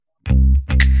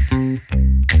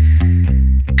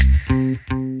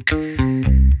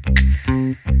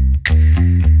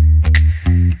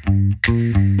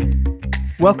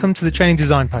Welcome to the Training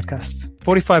Design Podcast,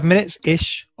 45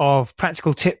 minutes-ish of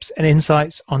practical tips and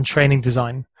insights on training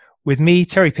design, with me,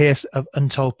 Terry Pearce of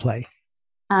Untold Play.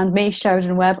 And me,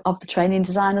 Sheridan Webb of the Training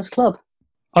Designers Club.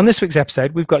 On this week's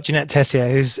episode, we've got Jeanette Tessier,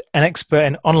 who's an expert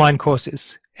in online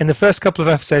courses. In the first couple of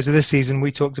episodes of this season,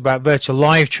 we talked about virtual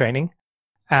live training.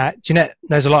 Jeanette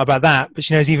knows a lot about that, but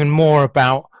she knows even more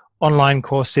about online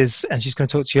courses, and she's going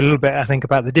to talk to you a little bit, I think,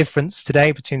 about the difference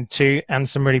today between the two and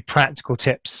some really practical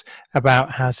tips about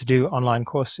how to do online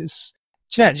courses.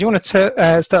 Jeanette, do you want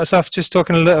to start us off just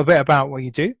talking a little bit about what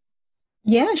you do?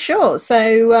 Yeah, sure.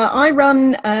 So I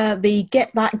run the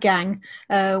Get That Gang,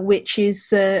 which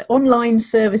is online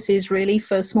services really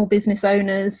for small business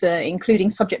owners,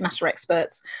 including subject matter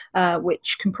experts,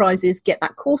 which comprises Get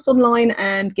That Course Online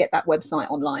and Get That Website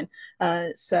Online.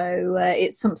 So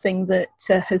it's something that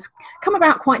has come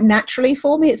about quite naturally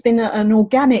for me. It's been an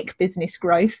organic business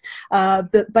growth,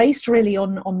 but based really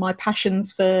on my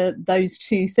passions for those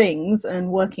two things and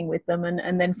working with them,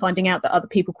 and then finding out that other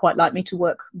people quite like me to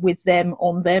work with them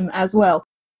on them as well.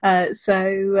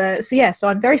 So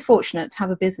I'm very fortunate to have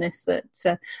a business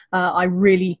that I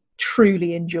really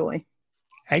truly enjoy.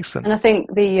 Excellent. And I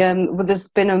think there's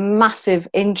been a massive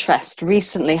interest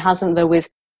recently, hasn't there, with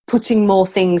putting more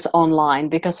things online,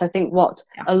 because I think what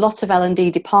a lot of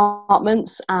L&D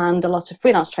departments and a lot of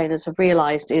freelance trainers have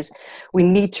realised is we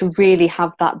need to really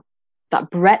have that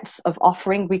breadth of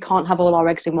offering. We can't have all our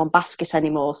eggs in one basket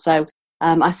anymore. So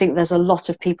I think there's a lot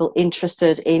of people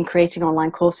interested in creating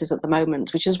online courses at the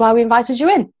moment, which is why we invited you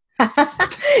in.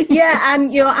 Yeah,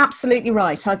 and you're absolutely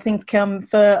right. I think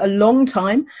for a long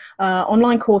time,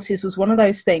 online courses was one of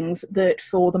those things that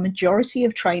for the majority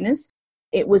of trainers,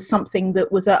 it was something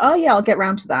that was, I'll get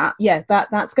around to that. Yeah,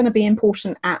 that's going to be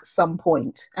important at some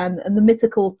point. And the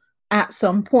mythical at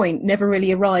some point never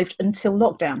really arrived until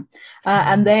lockdown.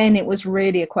 And then it was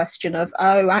really a question of,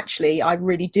 actually, I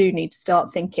really do need to start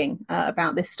thinking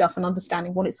about this stuff and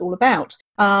understanding what it's all about.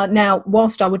 Now,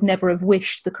 whilst I would never have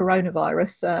wished the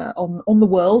coronavirus on the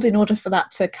world in order for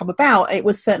that to come about, it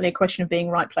was certainly a question of being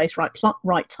right place,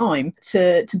 right time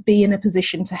to be in a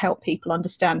position to help people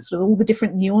understand sort of all the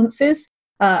different nuances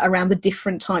around the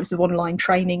different types of online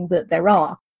training that there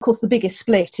are. Of course, the biggest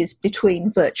split is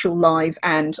between virtual live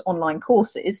and online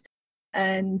courses.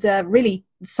 And really,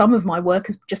 some of my work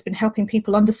has just been helping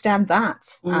people understand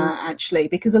that, actually,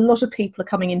 because a lot of people are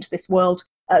coming into this world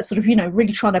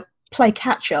really trying to play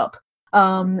catch up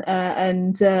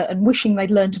and wishing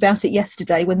they'd learned about it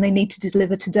yesterday when they need to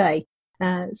deliver today.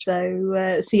 So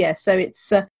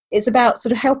it's about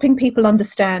sort of helping people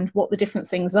understand what the different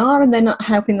things are and then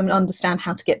helping them understand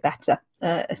how to get better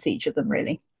at each of them,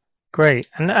 really. Great.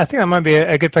 And I think that might be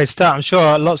a good place to start. I'm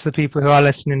sure lots of the people who are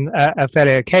listening are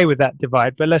fairly okay with that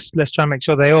divide, but let's try and make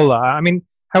sure they all are. I mean,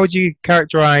 how would you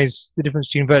characterize the difference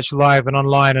between virtual live and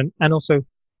online, and also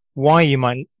why you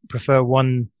might prefer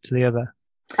one to the other?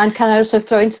 And can I also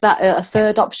throw into that a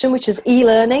third option, which is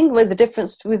e-learning, with the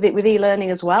difference with e-learning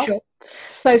as well? Sure.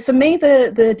 So for me,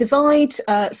 the divide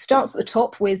starts at the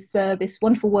top with this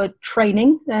wonderful word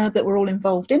training that we're all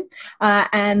involved in.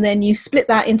 And then you split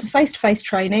that into face-to-face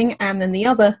training. And then the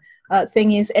other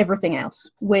thing is everything else,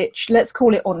 which let's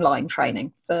call it online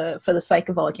training for the sake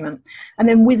of argument. And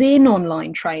then within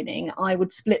online training, I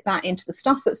would split that into the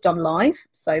stuff that's done live,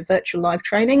 so virtual live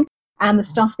training, and the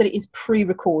stuff that is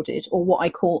pre-recorded, or what I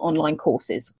call online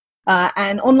courses.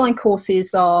 And online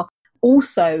courses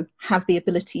also have the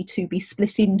ability to be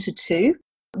split into two,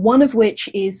 one of which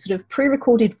is sort of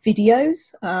pre-recorded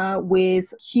videos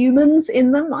with humans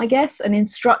in them, I guess, an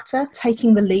instructor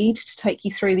taking the lead to take you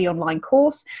through the online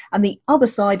course. And the other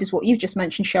side is what you've just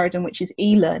mentioned, Sheridan, which is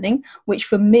e-learning, which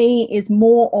for me is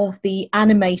more of the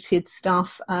animated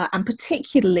stuff, and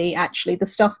particularly actually the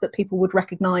stuff that people would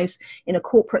recognize in a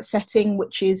corporate setting,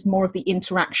 which is more of the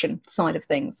interaction side of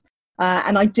things.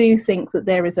 And I do think that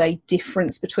there is a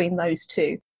difference between those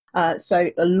two.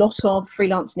 So a lot of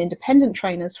freelance and independent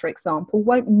trainers, for example,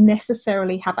 won't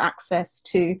necessarily have access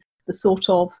to the sort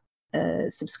of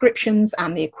subscriptions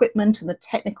and the equipment and the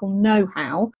technical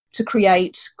know-how to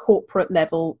create corporate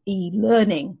level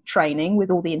e-learning training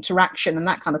with all the interaction and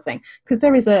that kind of thing, because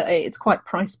it's quite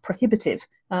price prohibitive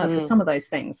for some of those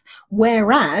things.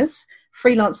 Whereas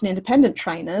freelance and independent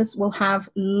trainers will have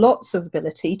lots of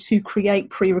ability to create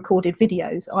pre-recorded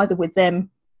videos, either with them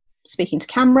speaking to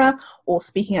camera or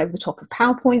speaking over the top of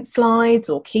PowerPoint slides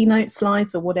or keynote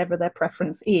slides or whatever their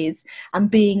preference is,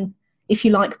 and being, if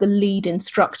you like, the lead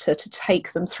instructor to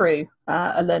take them through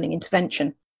a learning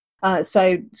intervention.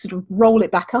 So sort of roll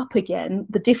it back up again.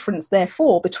 The difference,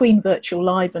 therefore, between virtual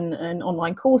live and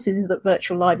online courses is that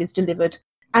virtual live is delivered,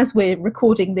 as we're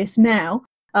recording this now,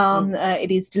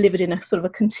 It is delivered in a sort of a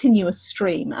continuous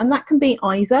stream, and that can be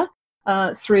either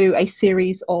through a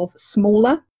series of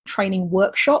smaller training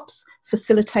workshops,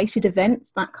 facilitated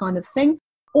events, that kind of thing,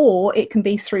 or it can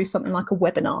be through something like a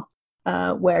webinar,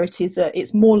 where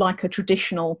it's more like a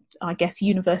traditional, I guess,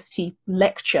 university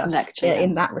lecture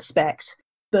in that respect.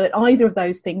 But either of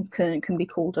those things can be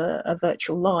called a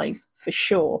virtual live for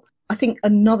sure. I think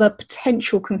another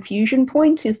potential confusion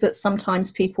point is that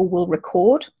sometimes people will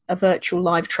record a virtual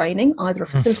live training, either a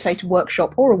facilitated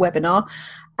workshop or a webinar,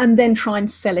 and then try and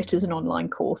sell it as an online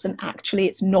course. And actually,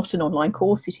 it's not an online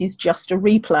course. It is just a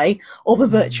replay of a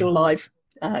virtual live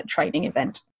training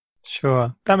event.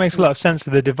 Sure. That makes a lot of sense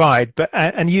of the divide. But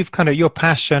and you've kind of, your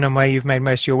passion and where you've made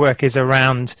most of your work is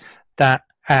around that,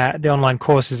 the online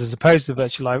courses as opposed to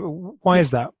virtual live. Why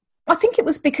is that? I think it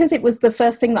was because it was the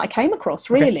first thing that I came across,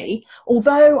 really. Okay.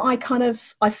 Although I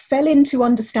fell into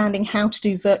understanding how to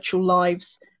do virtual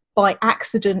lives by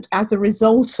accident as a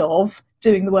result of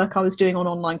doing the work I was doing on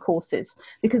online courses.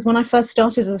 Because when I first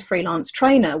started as a freelance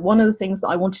trainer, one of the things that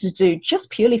I wanted to do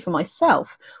just purely for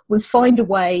myself was find a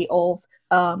way of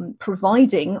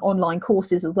providing online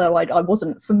courses, although I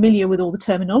wasn't familiar with all the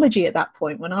terminology at that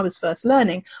point when I was first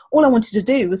learning. All I wanted to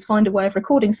do was find a way of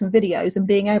recording some videos and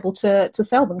being able to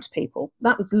sell them to people.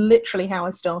 That was literally how I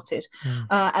started.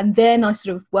 And then I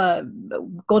sort of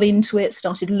got into it,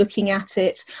 started looking at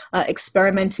it,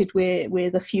 experimented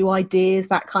with a few ideas,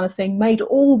 that kind of thing, made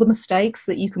all the mistakes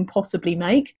that you can possibly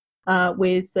make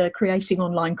with creating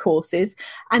online courses.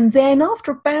 And then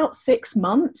after about 6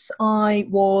 months, I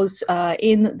was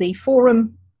in the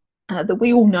forum that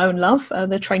we all know and love,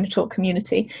 the Trainer Talk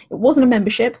community. It wasn't a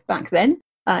membership back then.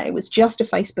 It was just a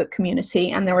Facebook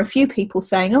community. And there were a few people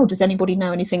saying, oh, does anybody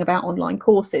know anything about online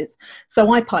courses?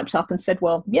 So I piped up and said,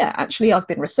 well, yeah, actually, I've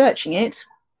been researching it.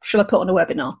 Shall I put on a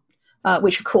webinar?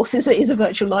 Which of course is a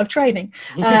virtual live training.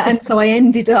 And so I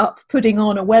ended up putting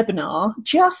on a webinar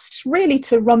just really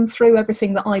to run through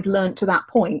everything that I'd learned to that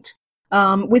point,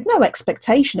 with no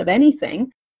expectation of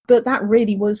anything. But that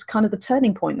really was kind of the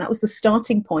turning point. That was the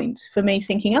starting point for me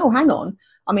thinking, oh, hang on.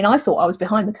 I mean, I thought I was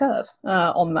behind the curve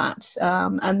on that.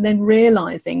 And then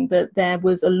realizing that there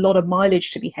was a lot of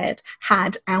mileage to be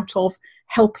had out of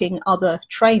helping other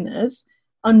trainers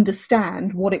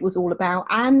understand what it was all about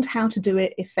and how to do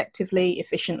it effectively,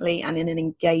 efficiently, and in an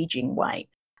engaging way.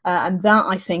 And that,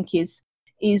 I think, is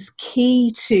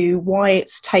key to why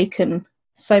it's taken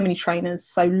so many trainers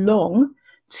so long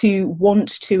to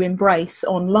want to embrace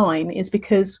online, is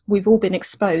because we've all been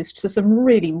exposed to some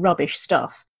really rubbish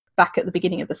stuff back at the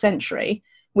beginning of the century,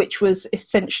 which was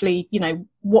essentially,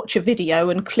 watch a video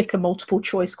and click a multiple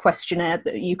choice questionnaire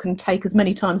that you can take as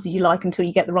many times as you like until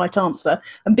you get the right answer.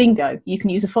 And bingo, you can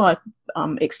use a fire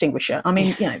extinguisher. I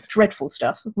mean, dreadful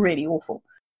stuff, really awful.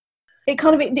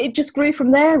 It just grew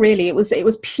from there, really. It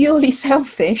was purely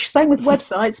selfish. Same with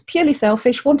websites, purely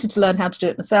selfish, wanted to learn how to do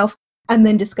it myself. And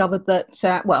then discovered that,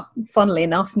 funnily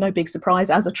enough, no big surprise,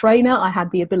 as a trainer, I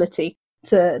had the ability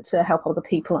to help other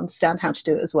people understand how to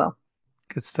do it as well.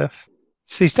 Good stuff.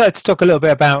 So you started to talk a little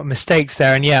bit about mistakes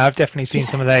there, and I've definitely seen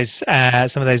some of those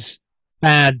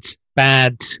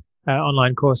bad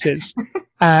online courses.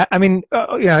 I mean,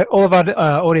 all of our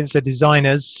audience are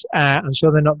designers. I'm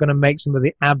sure they're not going to make some of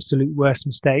the absolute worst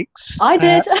mistakes. I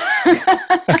did.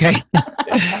 Okay,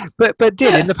 but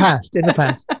did in the past.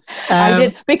 I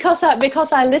did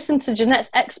because I listened to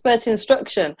Jeanette's expert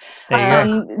instruction.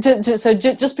 So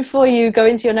just before you go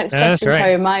into your next question, right.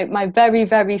 Terry, my very,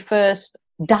 very first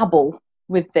dabble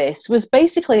with this was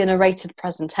basically a narrated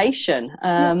presentation,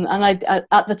 and I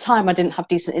at the time I didn't have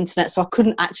decent internet, so I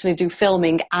couldn't actually do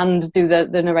filming and do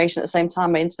the narration at the same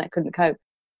time. My internet couldn't cope.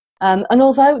 And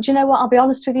although, do you know what, I'll be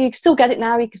honest with you, you can still get it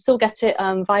now. You can still get it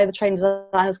via the Trainers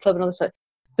Designers Club and all this.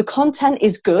 The content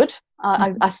is good.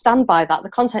 I stand by that. The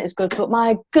content is good, but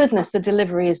my goodness, the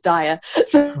delivery is dire.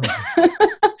 So,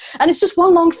 and it's just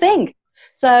one long thing.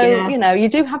 So, you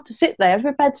do have to sit there,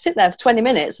 prepared to sit there for 20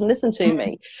 minutes and listen to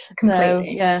me.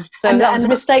 Completely. So that was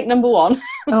mistake number one.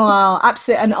 Oh,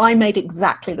 absolutely. And I made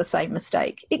exactly the same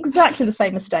mistake. I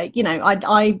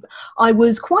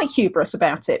was quite hubris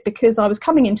about it because I was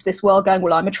coming into this world going,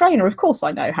 well, I'm a trainer. Of course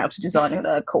I know how to design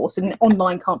a course, and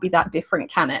online can't be that different,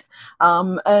 can it?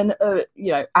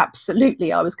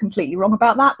 Absolutely, I was completely wrong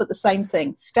about that. But the same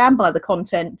thing, stand by the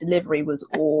content, delivery was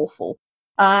awful.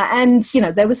 And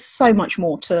there was so much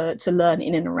more to learn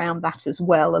in and around that as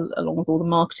well, along with all the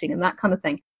marketing and that kind of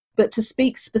thing. But to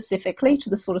speak specifically to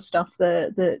the sort of stuff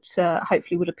that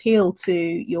hopefully would appeal to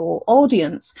your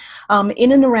audience,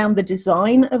 in and around the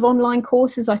design of online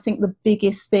courses, I think the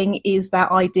biggest thing is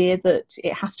that idea that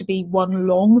it has to be one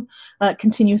long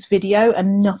continuous video,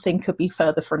 and nothing could be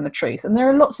further from the truth. And there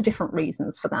are lots of different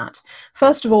reasons for that.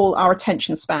 First of all, our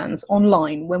attention spans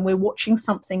online when we're watching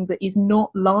something that is not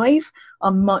live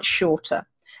are much shorter.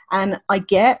 And I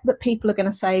get that people are going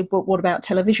to say, but what about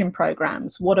television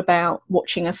programs? What about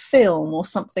watching a film or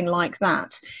something like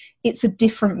that? It's a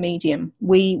different medium.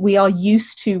 We are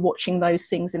used to watching those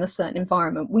things in a certain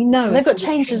environment. We know they've got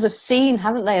changes of scene,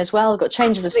 haven't they, as well? Got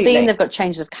changes of scene, they've got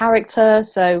changes of character.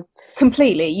 So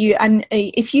completely. And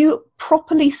if you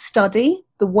properly study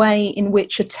the way in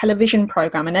which a television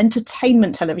program, an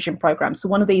entertainment television program, so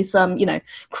one of these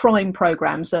crime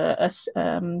programs,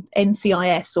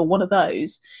 NCIS or one of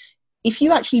those, if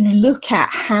you actually look at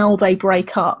how they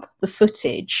break up the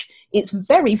footage, it's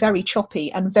very, very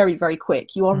choppy and very, very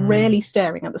quick. You are rarely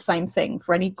staring at the same thing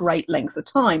for any great length of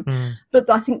time. But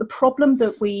I think the problem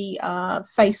that we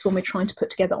face when we're trying to put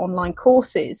together online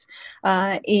courses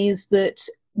is that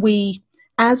we,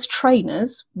 as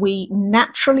trainers, we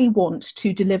naturally want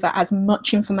to deliver as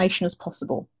much information as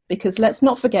possible. Because let's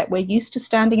not forget, we're used to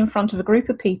standing in front of a group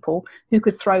of people who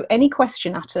could throw any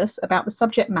question at us about the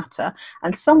subject matter,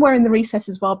 and somewhere in the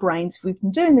recesses of our brains, if we've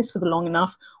been doing this for long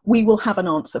enough, we will have an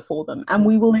answer for them, and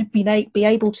we will be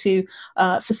able to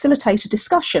facilitate a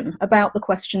discussion about the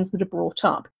questions that are brought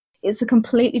up. It's a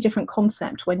completely different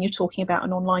concept when you're talking about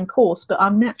an online course, but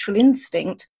our natural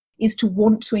instinct is to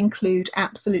want to include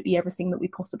absolutely everything that we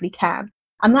possibly can.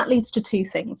 And that leads to two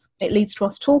things. It leads to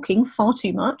us talking far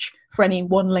too much for any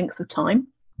one length of time,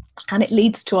 and it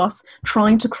leads to us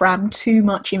trying to cram too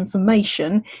much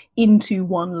information into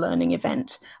one learning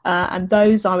event. And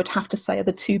those, I would have to say, are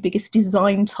the two biggest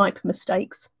design type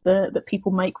mistakes that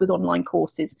people make with online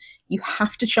courses. You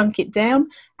have to chunk it down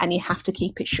and you have to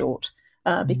keep it short,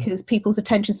 because people's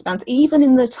attention spans, even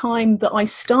in the time that I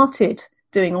started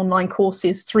doing online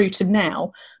courses through to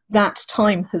now, that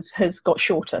time has got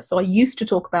shorter. So I used to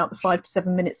talk about the 5 to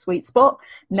 7 minute sweet spot.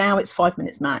 Now it's 5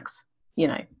 minutes max.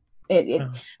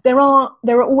 There are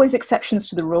always exceptions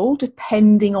to the rule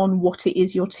depending on what it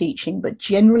is you're teaching. But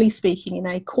generally speaking, in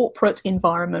a corporate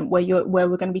environment where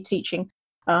we're going to be teaching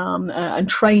and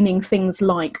training things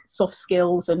like soft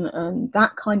skills and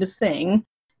that kind of thing,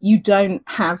 you don't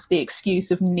have the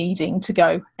excuse of needing to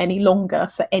go any longer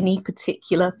for any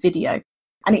particular video.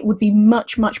 And it would be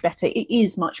much, much better, it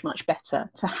is much, much better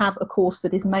to have a course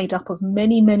that is made up of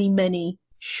many, many, many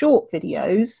short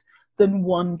videos than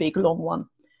one big long one.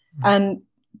 And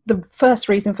the first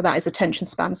reason for that is attention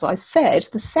span, so I've said.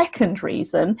 The second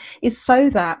reason is so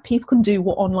that people can do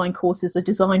what online courses are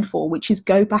designed for, which is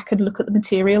go back and look at the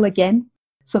material again.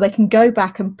 So they can go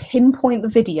back and pinpoint the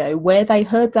video where they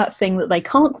heard that thing that they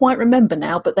can't quite remember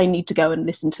now, but they need to go and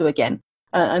listen to again,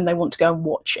 and they want to go and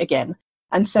watch again.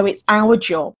 And so it's our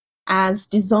job as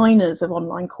designers of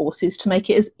online courses to make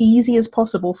it as easy as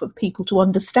possible for people to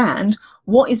understand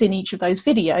what is in each of those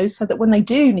videos, so that when they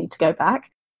do need to go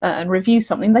back and review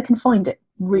something, they can find it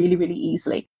really, really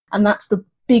easily. And that's the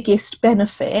biggest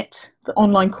benefit that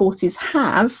online courses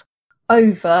have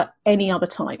over any other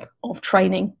type of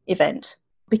training event.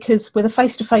 Because with a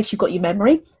face-to-face, you've got your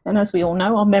memory. And as we all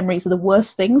know, our memories are the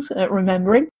worst things at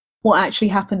remembering what actually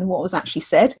happened and what was actually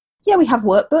said. Yeah, we have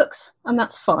workbooks, and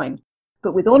that's fine.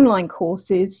 But with online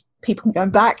courses, people can go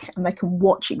back and they can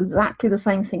watch exactly the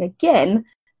same thing again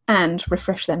and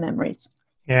refresh their memories.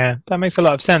 Yeah, that makes a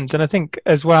lot of sense. And I think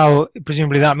as well,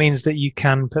 presumably that means that you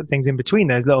can put things in between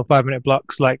those little 5-minute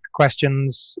blocks, like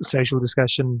questions, social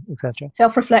discussion, etc.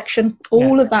 Self-reflection,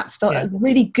 all of that stuff,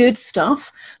 really good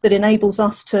stuff that enables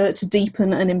us to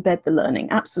deepen and embed the learning.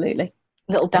 Absolutely.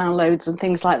 Little downloads and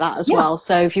things like that as well.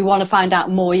 So if you want to find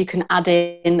out more, you can add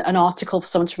in an article for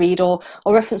someone to read or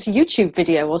reference a YouTube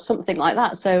video or something like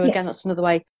that. So again, that's another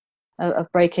way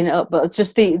of breaking it up. But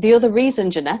just the other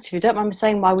reason, Jeanette, if you don't mind me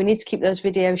saying, why we need to keep those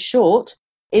videos short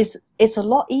is it's a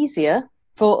lot easier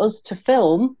for us to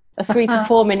film a 3 to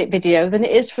 4 minute video than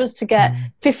it is for us to get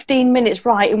 15 minutes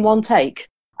right in one take.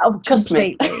 Oh, trust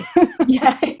me.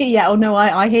 Yeah. Oh no,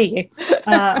 I hear you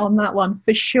on that one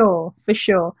for sure.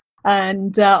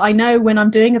 And I know when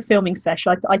I'm doing a filming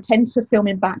session, I tend to film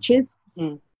in batches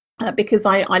because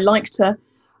I like to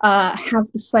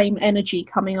have the same energy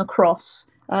coming across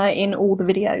in all the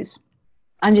videos.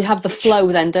 And you have the flow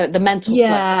then, the mental flow.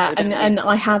 Yeah, and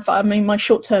I have, my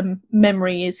short-term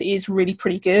memory is really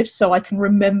pretty good, so I can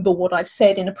remember what I've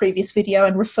said in a previous video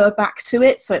and refer back to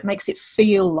it, so it makes it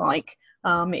feel like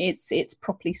it's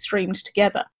properly streamed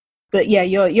together. But yeah,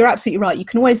 you're absolutely right. You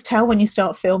can always tell when you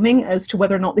start filming as to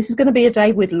whether or not this is going to be a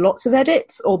day with lots of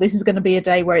edits, or this is going to be a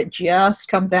day where it just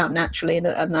comes out naturally, and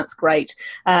that's great.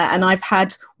 And I've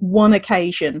had one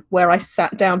occasion where I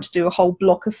sat down to do a whole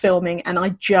block of filming and I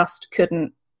just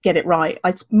couldn't get it right.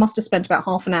 I must have spent about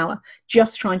half an hour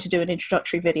just trying to do an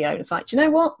introductory video. It's like, do you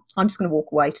know what? I'm just going to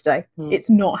walk away today.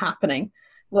 It's not happening.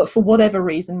 Well, for whatever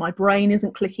reason, my brain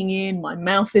isn't clicking in, my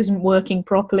mouth isn't working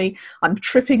properly, I'm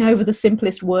tripping over the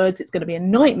simplest words, it's going to be a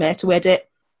nightmare to edit.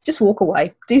 Just walk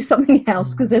away, do something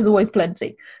else, because there's always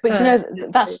plenty. But you know,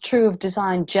 that's true of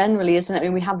design generally, isn't it? I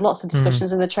mean, we have lots of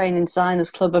discussions in the Training Designers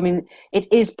Club. I mean,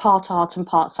 it is part art and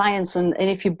part science, and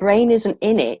if your brain isn't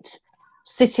in it,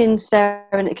 sitting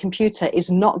staring at a computer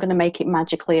is not going to make it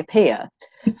magically appear.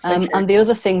 So and the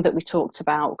other thing that we talked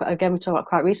about, again, we talked about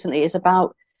quite recently, is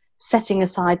about setting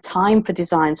aside time for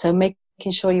design. So making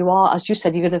sure you are, as you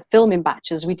said, you're going to film in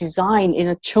batches. We design in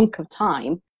a chunk of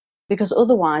time, because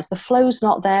otherwise the flow's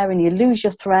not there and you lose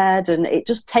your thread, and it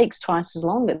just takes twice as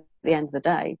long at the end of the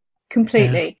day.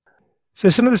 Completely. Yeah. So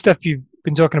some of the stuff you've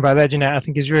been talking about there, Jeanette, I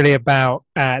think is really about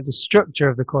the structure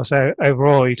of the course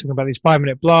overall. You're talking about these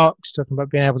 5-minute blocks, talking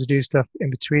about being able to do stuff in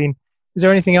between. Is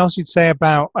there anything else you'd say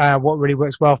about what really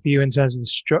works well for you in terms of the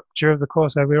structure of the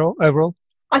course overall?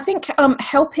 I think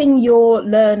helping your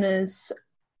learners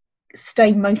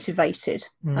stay motivated,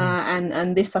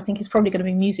 and this I think is probably going to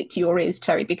be music to your ears,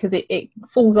 Terry, because it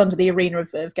falls under the arena of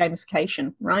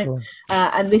gamification, right? Cool.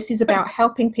 And this is about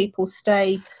helping people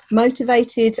stay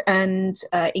motivated and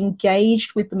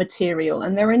engaged with the material,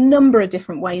 and there are a number of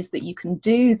different ways that you can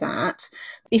do that.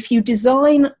 If you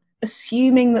design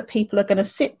assuming that people are going to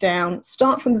sit down,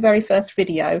 start from the very first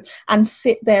video and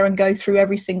sit there and go through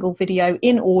every single video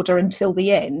in order until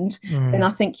the end, then I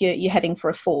think you're heading for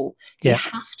a fall. Yeah. You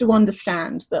have to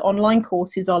understand that online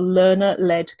courses are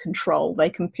learner-led control. They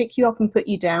can pick you up and put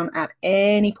you down at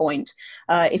any point.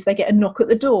 If they get a knock at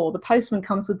the door, the postman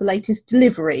comes with the latest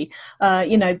delivery,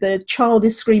 the child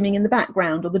is screaming in the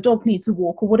background, or the dog needs a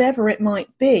walk, or whatever it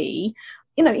might be.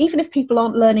 Even if people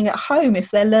aren't learning at home,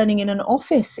 if they're learning in an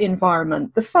office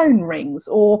environment, the phone rings,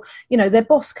 or, their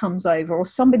boss comes over, or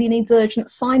somebody needs urgent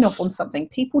sign off on something.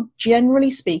 People,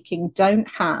 generally speaking, don't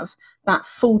have that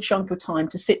full chunk of time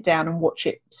to sit down and watch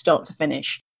it start to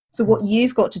finish. So what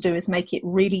you've got to do is make it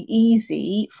really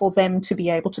easy for them to be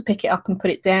able to pick it up and put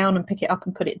it down, and pick it up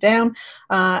and put it down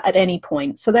at any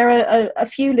point. So there are a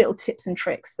few little tips and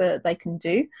tricks that they can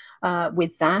do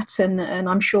with that, and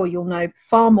I'm sure you'll know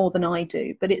far more than I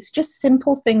do. But it's just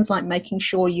simple things like making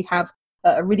sure you have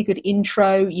a really good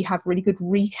intro, you have really good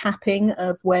recapping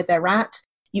of where they're at.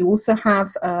 You also have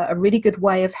a really good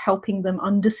way of helping them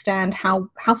understand how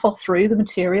far through the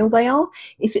material they are.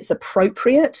 If it's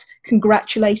appropriate,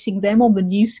 congratulating them on the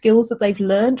new skills that they've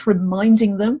learned,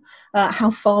 reminding them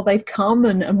how far they've come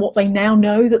and what they now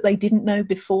know that they didn't know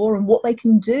before, and what they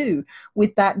can do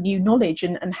with that new knowledge,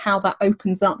 and how that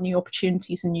opens up new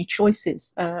opportunities and new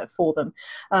choices for them.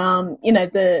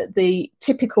 The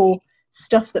typical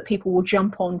stuff that people will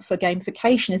jump on for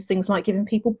gamification is things like giving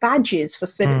people badges for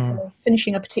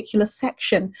finishing a particular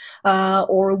section,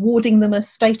 or awarding them a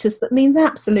status that means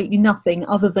absolutely nothing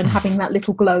other than having that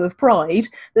little glow of pride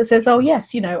that says, oh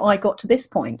yes, I got to this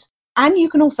point. And you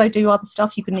can also do other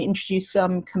stuff. You can introduce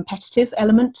some competitive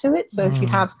element to it. So if you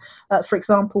have, for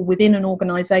example, within an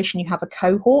organization, you have a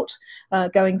cohort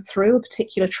going through a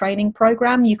particular training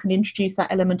program, you can introduce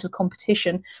that element of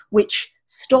competition, which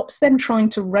stops them trying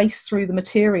to race through the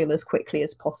material as quickly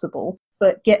as possible,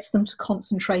 but gets them to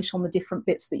concentrate on the different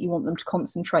bits that you want them to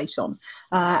concentrate on,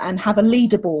 and have a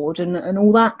leaderboard and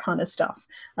all that kind of stuff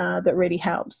that really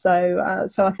helps. So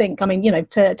I think,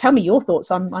 to tell me your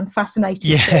thoughts. I'm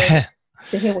fascinated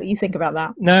to hear what you think about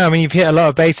that. No, you've hit a lot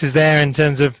of bases there in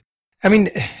terms of,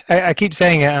 I keep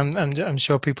saying it, I'm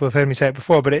sure people have heard me say it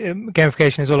before, but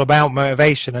gamification is all about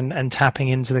motivation and tapping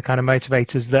into the kind of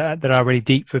motivators that are really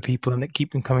deep for people and that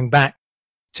keep them coming back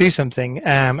to something.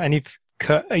 And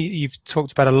you've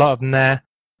talked about a lot of them there,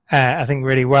 I think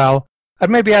really well.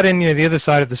 I'd maybe add in, the other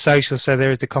side of the social. So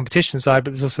there is the competition side,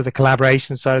 but there's also the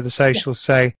collaboration side of the social. Yeah.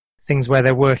 So things where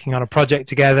they're working on a project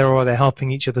together, or they're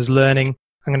helping each other's learning.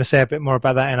 I'm going to say a bit more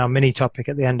about that in our mini topic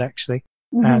at the end, actually.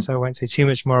 So I won't say too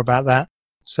much more about that.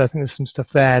 So I think there's some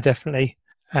stuff there, definitely.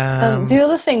 The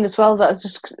other thing as well that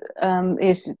just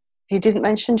is, you didn't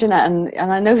mention, Jeanette, and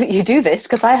I know that you do this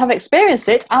because I have experienced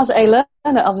it as a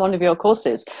learner of one of your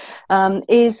courses,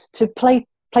 is to play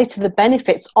to the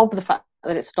benefits of the fact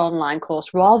that it's an online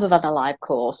course rather than a live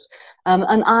course.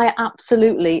 And I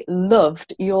absolutely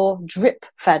loved your drip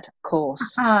fed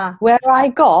course, where I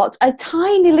got a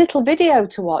tiny little video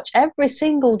to watch every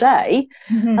single day.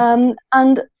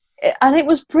 And And it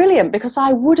was brilliant because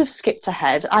I would have skipped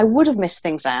ahead. I would have missed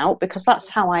things out because that's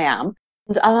how I am.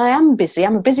 And I am busy.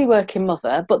 I'm a busy working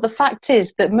mother. But the fact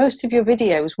is that most of your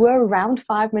videos were around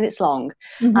 5 minutes long.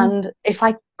 Mm-hmm. And if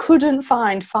I couldn't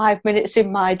find 5 minutes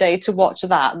in my day to watch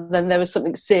that, then there was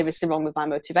something seriously wrong with my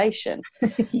motivation.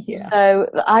 Yeah. So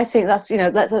I think that's,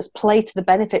 let's play to the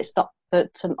benefits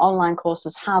that online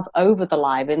courses have over the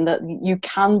live, in that you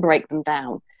can break them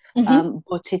down. Mm-hmm.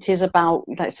 But it is about,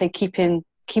 let's say, keeping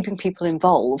people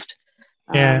involved.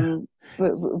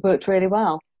 Worked really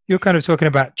well. You're kind of talking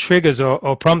about triggers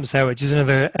or prompts there, which is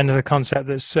another concept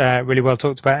that's really well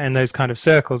talked about in those kind of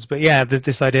circles. But yeah,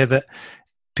 this idea that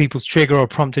people's trigger or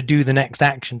prompt to do the next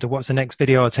action, to watch the next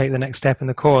video or take the next step in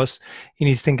the course, you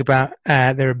need to think about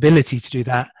their ability to do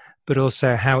that, but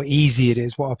also how easy it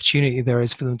is, what opportunity there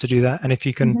is for them to do that. And if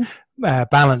you can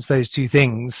balance those two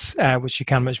things, which you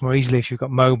can much more easily if you've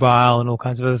got mobile and all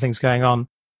kinds of other things going on,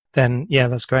 then yeah,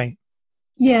 that's great.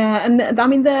 Yeah, and I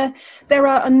mean, there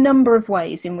are a number of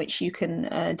ways in which you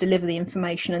can deliver the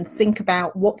information and think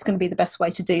about what's going to be the best way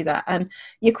to do that. And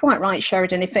you're quite right,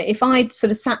 Sheridan. If I'd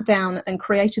sort of sat down and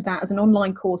created that as an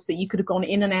online course that you could have gone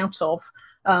in and out of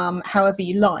however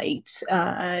you liked,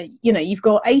 you've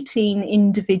got 18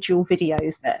 individual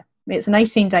videos there. It's an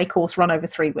 18-day course run over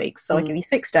 3 weeks. So I give you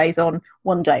 6 days on,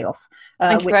 1 day off.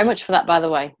 Thank you very much for that, by the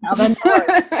way.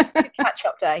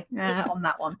 Catch-up day on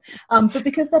that one. But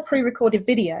because they're pre-recorded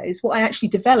videos, what I actually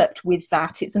developed with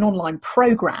that, it's an online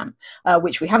program,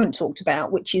 which we haven't talked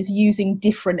about, which is using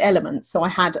different elements. So I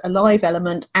had a live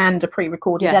element and a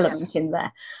pre-recorded element in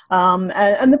there.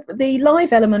 And the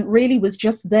live element really was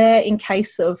just there in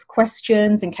case of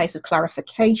questions, in case of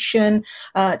clarification,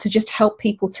 to just help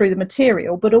people through the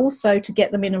material, but also to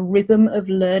get them in a rhythm of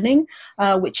learning,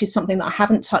 which is something that I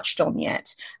haven't touched on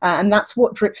yet. And that's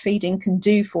what drip feeding can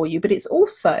do for you. But it's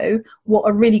also what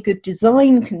a really good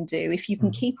design can do if you can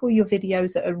keep all your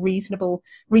videos at a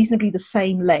reasonably the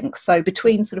same length. So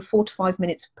between sort of 4 to 5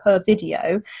 minutes per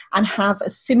video, and have a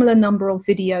similar number of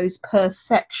videos per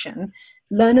section.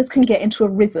 Learners can get into a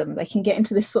rhythm. They can get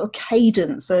into this sort of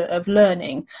cadence of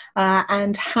learning,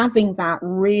 and having that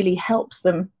really helps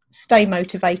them stay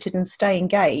motivated and stay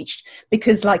engaged,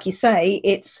 because like you say,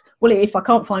 if I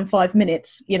can't find 5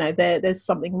 minutes, there's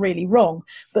something really wrong.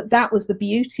 But that was the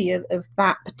beauty of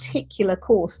that particular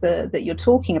course that you're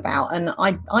talking about, and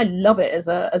I love it as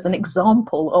an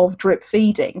example of drip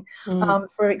feeding,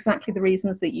 for exactly the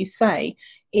reasons that you say.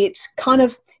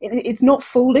 It's not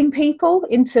fooling people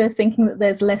into thinking that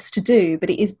there's less to do, but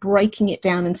it is breaking it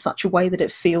down in such a way that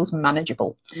it feels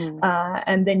manageable.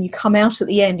 And then you come out at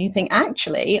the end and you think,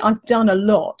 actually, I've done a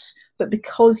lot, but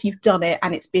because you've done it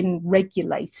and it's been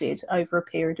regulated over a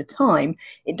period of time,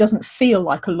 it doesn't feel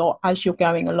like a lot as you're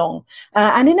going along.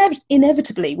 And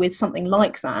inevitably with something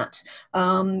like that,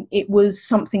 it was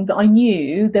something that I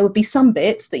knew there would be some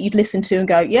bits that you'd listen to and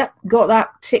go, yep, got that,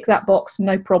 tick that box,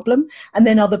 no problem. And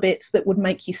then other bits that would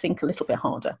make you think a little bit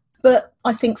harder. But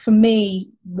I think for me,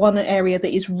 one area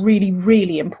that is really,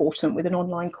 really important with an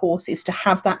online course is to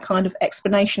have that kind of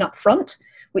explanation up front,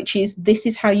 which is, this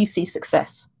is how you see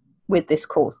success with this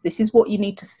course. This is what you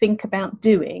need to think about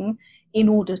doing in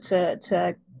order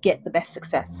to get the best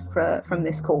success from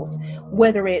this course,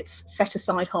 whether it's set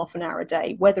aside half an hour a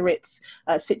day, whether it's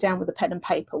sit down with a pen and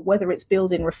paper, whether it's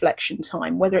build in reflection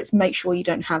time, whether it's make sure you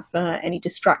don't have any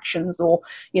distractions, or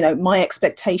my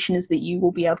expectation is that you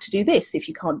will be able to do this. If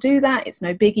you can't do that, it's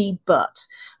no biggie. But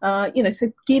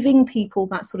so giving people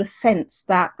that sort of sense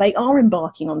that they are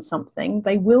embarking on something,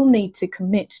 they will need to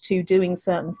commit to doing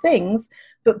certain things,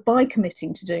 but by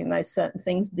committing to doing those certain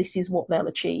things, this is what they'll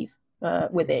achieve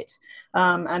with it.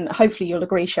 And hopefully you'll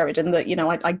agree, Sheridan,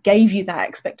 that I gave you that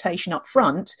expectation up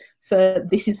front for,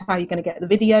 this is how you're going to get the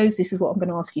videos, this is what I'm going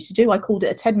to ask you to do. I called it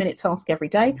a 10-minute task every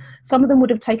day. Some of them would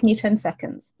have taken you 10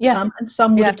 seconds. And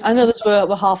some would have and others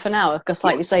were half an hour, because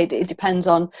like you say, it depends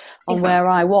on where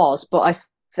I was. But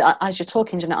as you're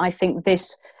talking, Jeanette, I think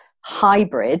this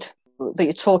hybrid that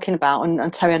you're talking about,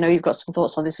 and Terry, I know you've got some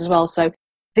thoughts on this as well. So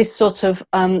this sort of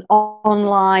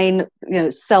online,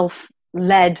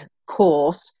 self-led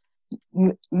course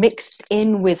mixed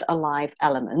in with a live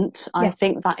element, I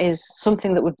think that is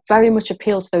something that would very much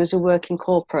appeal to those who work in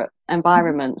corporate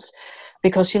environments,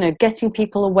 because getting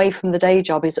people away from the day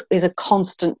job is a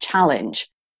constant challenge.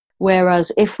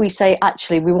 Whereas if we say,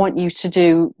 actually, we want you to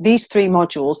do these 3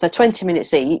 modules, they're 20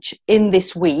 minutes each in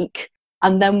this week,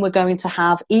 and then we're going to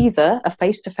have either a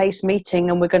face-to-face meeting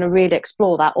and we're going to really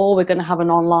explore that, or we're going to have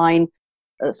an online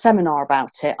seminar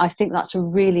about it. I think that's a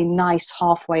really nice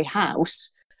halfway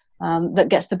house that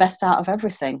gets the best out of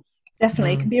everything.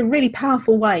 Definitely. It can be a really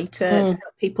powerful way to help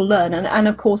people learn. And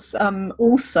of course,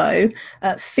 also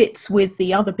fits with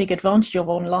the other big advantage of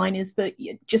online is that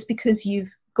just because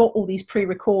you've got all these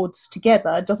pre-records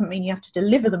together doesn't mean you have to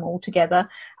deliver them all together.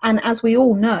 And as we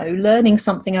all know, learning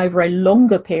something over a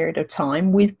longer period of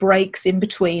time with breaks in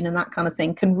between and that kind of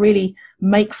thing can really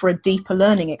make for a deeper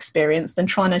learning experience than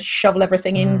trying to shovel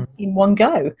everything in one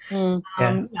go.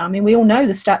 I mean, we all know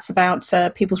the stats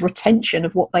about people's retention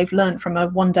of what they've learned from a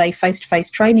one-day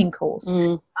face-to-face training course.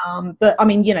 But I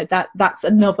mean, that's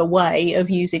another way of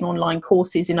using online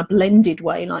courses in a blended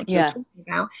way, like you're talking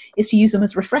about, is to use them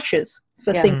as refreshers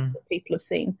for things that people have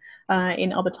seen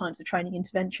in other times of training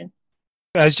intervention.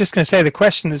 I was just going to say the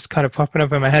question that's kind of popping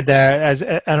up in my head there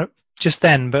just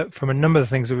then, but from a number of the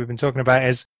things that we've been talking about,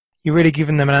 is you're really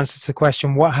giving them an answer to the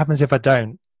question, what happens if I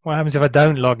don't? What happens if I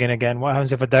don't log in again? What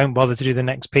happens if I don't bother to do the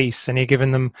next piece? And you're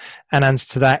giving them an answer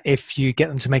to that if you get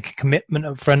them to make a commitment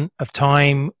up front of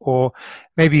time or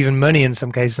maybe even money in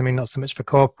some cases. I mean, not so much for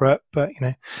corporate, but,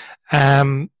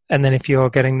 and then if you're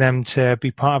getting them to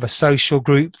be part of a social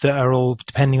group that are all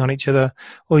depending on each other,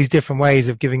 all these different ways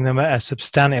of giving them a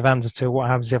substantive answer to what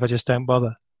happens if I just don't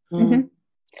bother.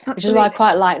 Which is why I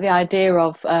quite like the idea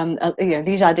of,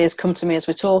 these ideas come to me as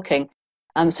we're talking.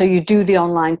 So you do the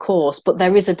online course, but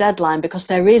there is a deadline because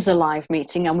there is a live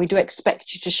meeting and we do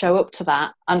expect you to show up to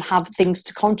that and have things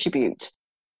to contribute.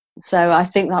 So I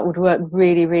think that would work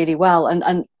really, really well.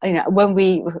 And when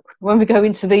we go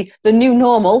into the new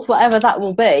normal, whatever that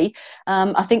will be,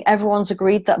 I think everyone's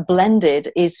agreed that blended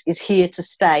is here to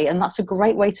stay. And that's a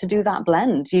great way to do that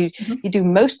blend. You do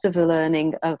most of the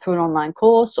learning through an online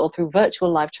course or through virtual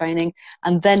live training.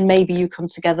 And then maybe you come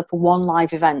together for one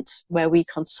live event where we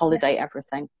consolidate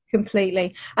everything.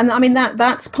 Completely. And I mean,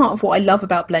 that's part of what I love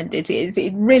about blended is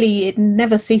it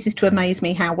never ceases to amaze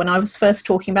me how when I was first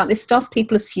talking about this stuff,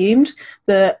 people assumed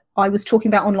that I was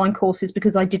talking about online courses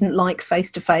because I didn't like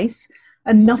face-to-face.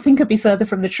 And nothing could be further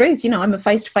from the truth. I'm a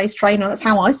face-to-face trainer. That's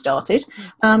how I started.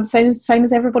 Same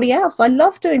as everybody else. I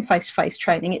love doing face-to-face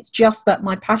training. It's just that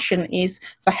my passion is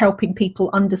for helping people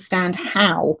understand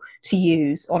how to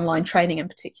use online training and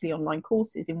particularly online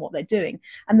courses in what they're doing.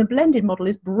 And the blended model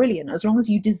is brilliant. As long as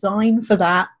you design for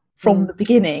that from the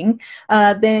beginning,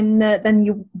 then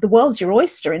the world's your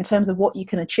oyster in terms of what you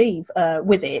can achieve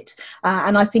with it.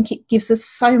 And I think it gives us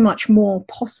so much more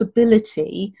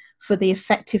possibility for the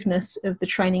effectiveness of the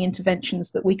training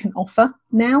interventions that we can offer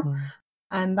now.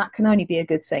 And that can only be a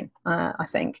good thing, I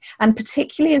think. And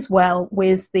particularly as well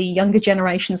with the younger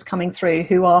generations coming through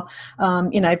who are,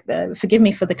 forgive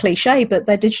me for the cliche, but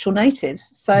they're digital natives.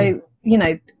 So,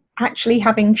 actually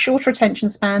having shorter attention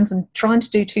spans and trying to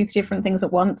do two different things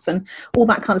at once and all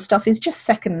that kind of stuff is just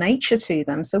second nature to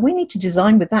them. So we need to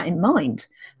design with that in mind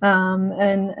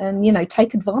and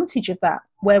take advantage of that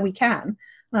where we can.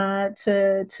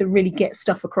 To really get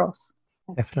stuff across.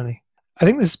 Definitely. I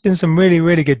think there's been some really,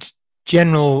 really good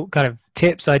general kind of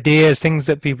tips, ideas, things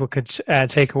that people could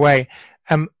take away.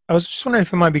 I was just wondering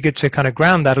if it might be good to kind of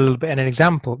ground that a little bit in an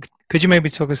example. Could you maybe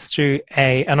talk us through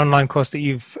an online course that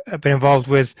you've been involved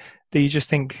with that you just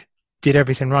think did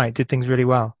everything right, did things really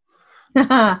well?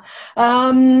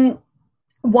 One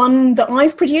that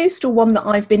I've produced or one that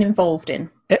I've been involved in?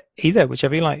 Either,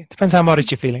 whichever you like. Depends how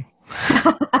modest you're feeling.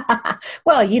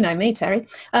 Well, you know me, Terry.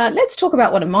 Let's talk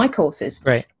about one of my courses.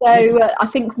 Right. So I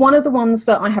think one of the ones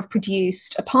that I have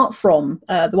produced, apart from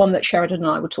the one that Sheridan and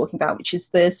I were talking about, which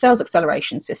is the Sales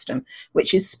Acceleration System,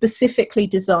 which is specifically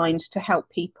designed to help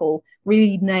people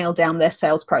really nail down their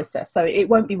sales process. So it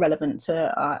won't be relevant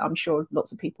to, I'm sure,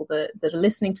 lots of people that are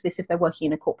listening to this if they're working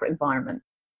in a corporate environment.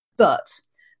 But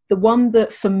the one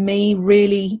that for me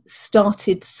really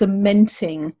started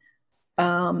cementing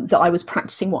that I was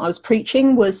practicing what I was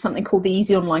preaching was something called the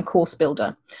Easy Online Course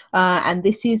Builder. And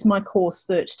this is my course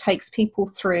that takes people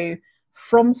through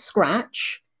from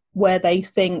scratch where they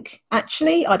think,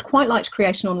 actually, I'd quite like to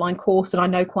create an online course and I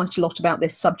know quite a lot about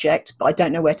this subject, but I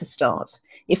don't know where to start.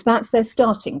 If that's their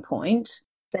starting point,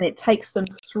 then it takes them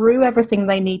through everything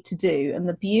they need to do. And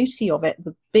the beauty of it,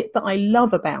 the bit that I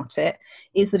love about it,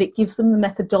 is that it gives them the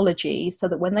methodology so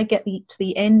that when they get to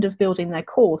the end of building their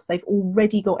course, they've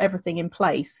already got everything in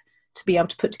place to be able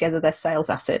to put together their sales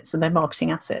assets and their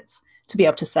marketing assets to be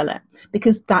able to sell it.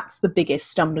 Because that's the biggest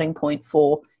stumbling point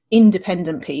for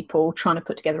independent people trying to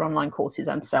put together online courses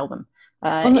and sell them.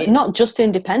 Not just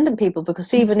independent people,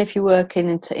 because even if you work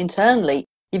internally,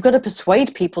 you've got to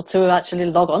persuade people to actually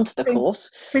log on to the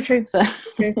course. Pretty true. So.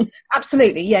 True.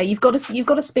 Absolutely, yeah. You've got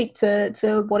to speak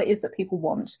to what it is that people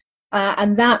want,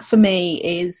 and that for me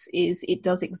is it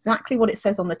does exactly what it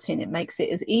says on the tin. It makes it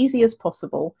as easy as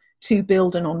possible to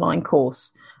build an online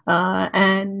course.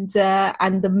 And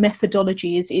the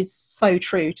methodology is so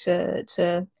true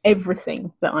to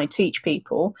everything that I teach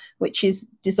people, which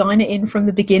is design it in from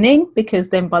the beginning, because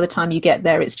then by the time you get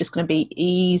there, it's just going to be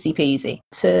easy peasy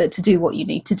to do what you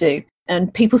need to do.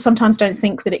 And people sometimes don't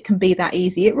think that it can be that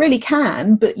easy. It really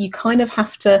can, but you kind of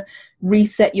have to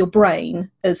reset your brain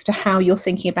as to how you're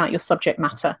thinking about your subject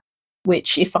matter,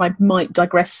 which, if I might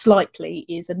digress slightly,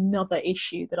 is another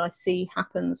issue that I see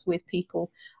happens with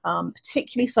people,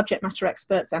 particularly subject matter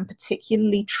experts and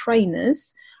particularly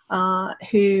trainers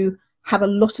who have a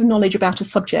lot of knowledge about a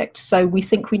subject. So we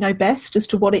think we know best as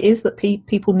to what it is that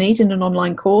people need in an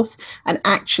online course. And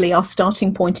actually our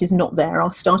starting point is not there.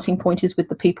 Our starting point is with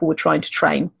the people we're trying to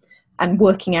train and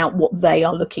working out what they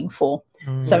are looking for.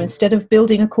 So instead of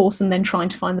building a course and then trying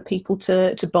to find the people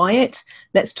to buy it,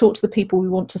 let's talk to the people we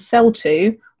want to sell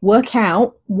to, work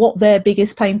out what their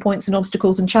biggest pain points and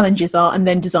obstacles and challenges are, and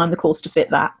then design the course to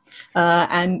fit that.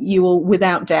 And you will,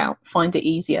 without doubt, find it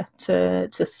easier to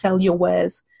sell your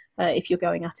wares if you're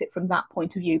going at it from that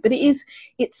point of view. But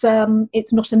it's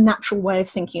not a natural way of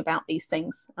thinking about these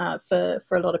things for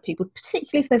a lot of people,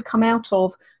 particularly if they've come out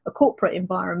of a corporate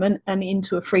environment and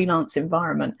into a freelance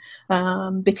environment.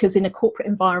 Because in a corporate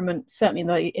environment,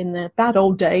 certainly in the bad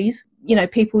old days,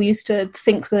 people used to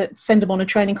think that send them on a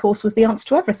training course was the answer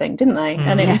to everything, didn't they?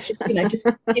 And it was just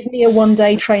give me a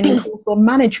one-day training course on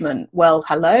management. Well,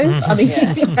 hello. I mean,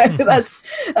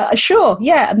 that's sure,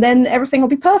 yeah, and then everything will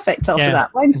be perfect after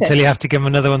that, won't it? Until you have to give them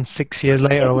another one 6 years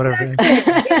later or whatever.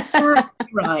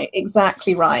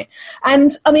 Exactly right.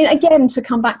 And I mean, again, to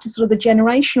come back to sort of the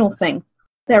generational thing,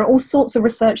 there are all sorts of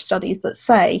research studies that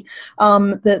say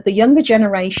that the younger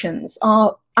generations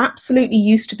are absolutely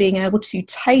used to being able to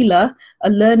tailor a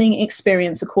learning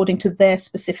experience according to their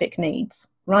specific needs,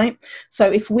 right?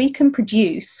 So if we can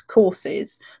produce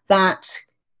courses that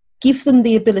give them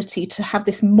the ability to have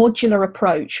this modular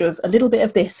approach of a little bit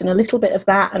of this and a little bit of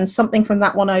that and something from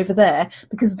that one over there,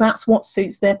 because that's what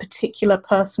suits their particular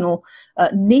personal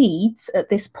needs at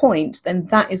this point, then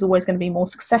that is always going to be more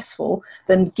successful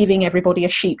than giving everybody a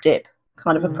sheep dip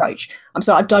kind of approach. I'm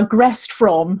sorry, I've digressed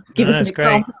from give us an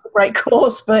example of a great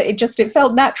course, but it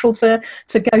felt natural to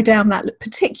go down that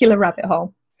particular rabbit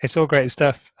hole. It's all great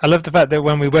stuff. I love the fact that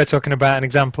when we were talking about an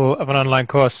example of an online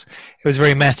course, it was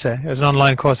very meta. It was an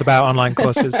online course about online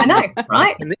courses. I know,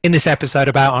 right? In this episode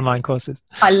about online courses.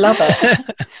 I love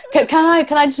it. Can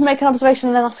I just make an observation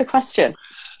and then ask a question?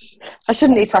 I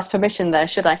shouldn't need to ask permission there,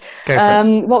 should I? Go for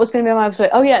it. What was going to be my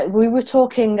observation? Oh yeah, we were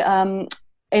talking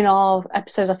in our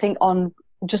episodes, I think, on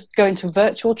just going to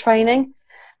virtual training,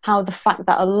 how the fact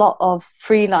that a lot of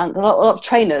freelance, a lot of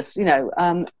trainers,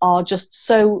 are just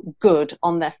so good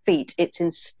on their feet, it's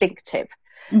instinctive.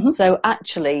 Mm-hmm. So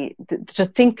actually, to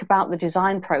think about the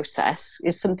design process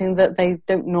is something that they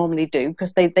don't normally do,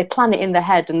 because they plan it in their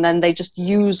head and then they just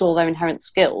use all their inherent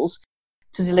skills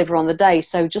to deliver on the day.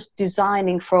 So just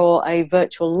designing for a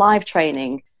virtual live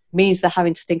training means they're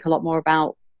having to think a lot more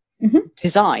about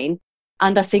design.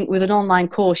 And I think with an online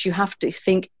course, you have to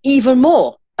think even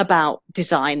more about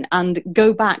design and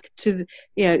go back to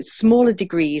smaller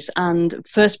degrees and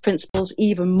first principles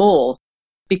even more,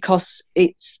 because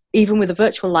it's even with a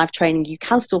virtual live training, you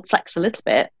can still flex a little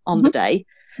bit on the day,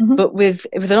 but with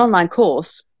an online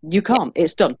course, you can't.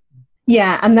 It's done.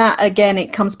 Yeah, and that again,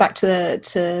 it comes back to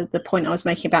the point I was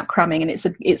making about cramming, and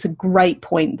it's a great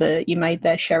point that you made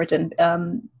there, Sheridan.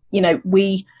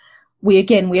 We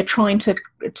are trying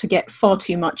to get far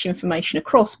too much information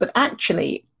across, but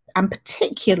actually, and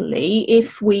particularly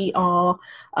if we are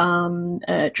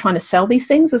trying to sell these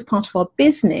things as part of our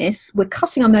business, we're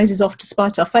cutting our noses off to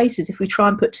spite our faces if we try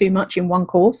and put too much in one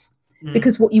course,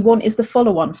 because what you want is the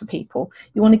follow-on for people.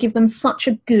 You want to give them such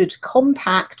a good,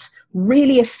 compact,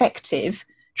 really effective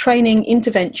training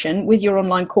intervention with your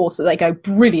online course that they go,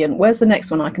 brilliant, where's the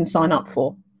next one I can sign up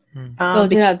for? Well,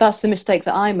 that's the mistake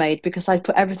that I made, because I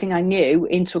put everything I knew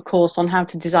into a course on how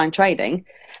to design training,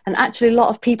 and actually a lot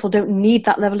of people don't need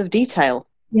that level of detail.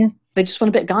 Yeah, they just want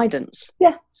a bit of guidance.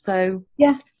 Yeah. So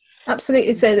yeah,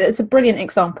 absolutely. It's a brilliant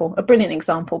example.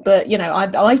 But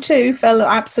I too fell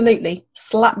absolutely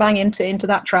slap bang into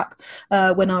that trap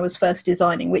when I was first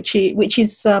designing, which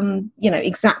is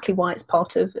exactly why it's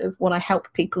part of what I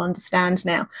help people understand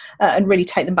now and really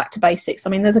take them back to basics. I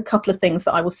mean, there's a couple of things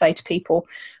that I will say to people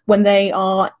when they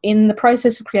are in the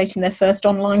process of creating their first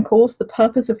online course. The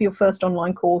purpose of your first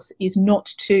online course is not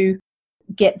to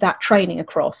get that training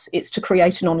across. It's to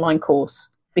create an online course.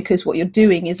 because what you're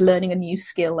doing is learning a new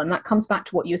skill. And that comes back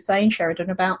to what you were saying, Sheridan,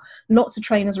 about lots of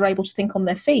trainers are able to think on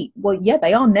their feet. Well, yeah,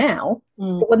 they are now.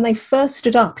 But when they first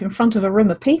stood up in front of a room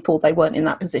of people, they weren't in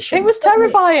that position. It was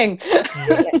terrifying.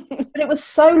 But it was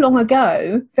so long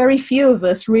ago, very few of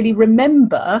us really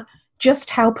remember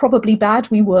just how probably bad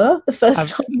we were the first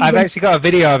time. I've actually got a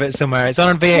video of it somewhere. It's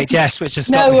on VHS, which has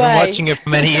stopped me from watching it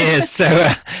for many years. So,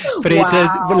 but it does.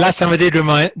 Last time I did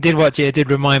watch it, it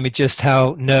did remind me just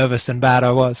how nervous and bad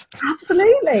I was.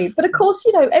 Absolutely, but of course,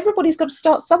 everybody's got to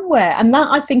start somewhere, and that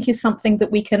I think is something that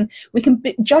we can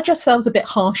judge ourselves a bit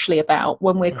harshly about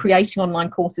when we're creating online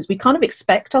courses. We kind of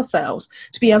expect ourselves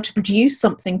to be able to produce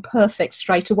something perfect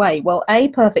straight away. Well, A,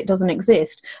 perfect doesn't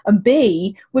exist, and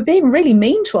B, we're being really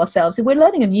mean to ourselves. We're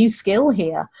learning a new skill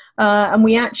here, and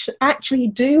we actually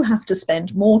do have to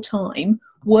spend more time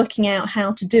working out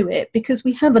how to do it because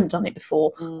we haven't done it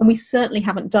before, and we certainly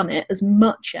haven't done it as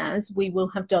much as we will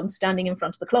have done standing in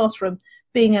front of the classroom,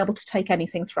 being able to take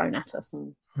anything thrown at us.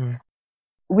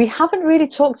 We haven't really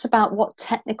talked about what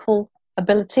technical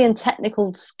ability and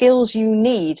technical skills you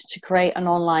need to create an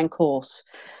online course.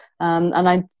 And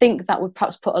I think that would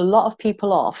perhaps put a lot of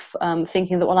people off,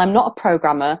 thinking that, well, I'm not a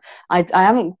programmer. I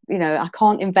haven't, I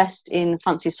can't invest in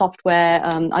fancy software.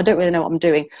 I don't really know what I'm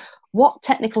doing. What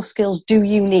technical skills do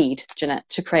you need, Jeanette,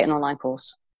 to create an online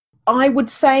course? I would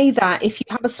say that if you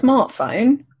have a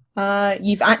smartphone,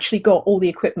 you've actually got all the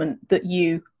equipment that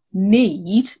you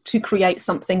need to create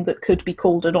something that could be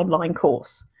called an online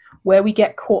course. Where we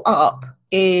get caught up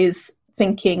is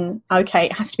thinking, okay,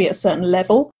 it has to be at a certain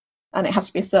level, and it has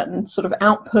to be a certain sort of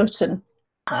output and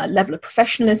level of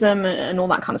professionalism and all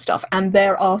that kind of stuff. And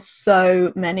there are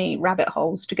so many rabbit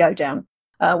holes to go down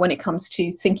when it comes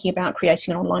to thinking about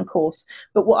creating an online course.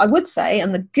 But what I would say,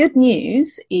 and the good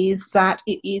news, is that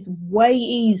it is way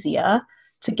easier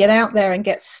to get out there and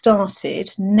get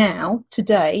started now,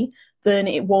 today, than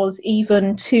it was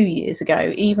even 2 years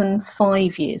ago, even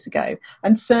 5 years ago.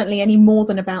 And certainly any more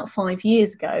than about 5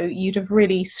 years ago, you'd have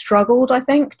really struggled, I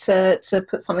think, to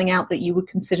put something out that you would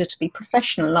consider to be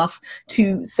professional enough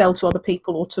to sell to other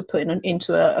people or to put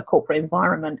into a corporate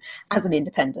environment as an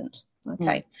independent.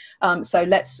 Okay, so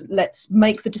let's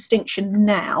make the distinction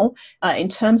now in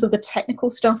terms of the technical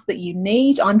stuff that you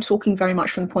need. I'm talking very much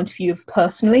from the point of view of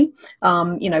personally,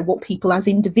 what people as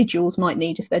individuals might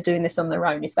need if they're doing this on their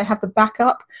own. If they have the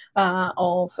backup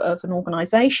of an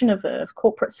organisation, of a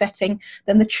corporate setting,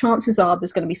 then the chances are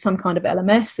there's going to be some kind of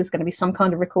LMS, there's going to be some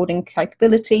kind of recording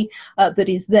capability that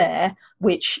is there,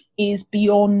 which is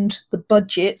beyond the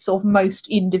budgets of most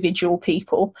individual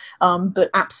people,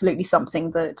 but absolutely something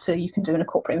that you can do in a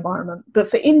corporate environment. But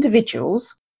for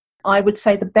individuals, I would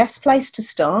say the best place to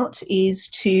start is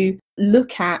to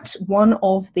look at one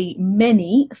of the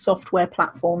many software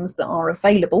platforms that are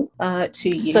available to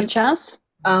you. Such as?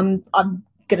 I'm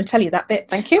going to tell you that bit.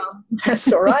 Thank you.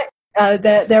 That's all right.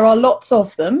 There are lots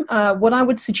of them. What I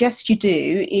would suggest you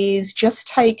do is just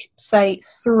take, say,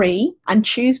 3 and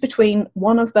choose between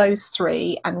one of those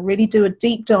 3 and really do a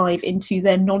deep dive into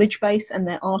their knowledge base and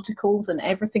their articles and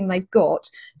everything they've got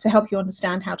to help you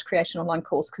understand how to create an online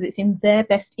course, because it's in their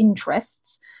best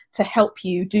interests to help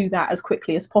you do that as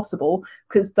quickly as possible,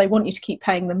 because they want you to keep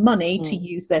paying them money to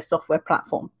use their software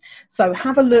platform. So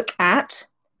have a look at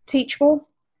Teachable,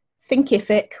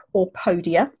 Thinkific, or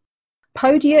Podia.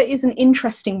 Podia is an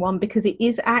interesting one because it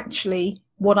is actually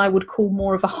what I would call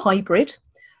more of a hybrid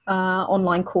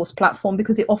online course platform,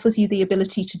 because it offers you the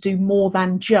ability to do more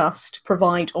than just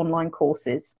provide online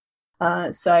courses.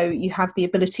 So you have the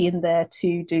ability in there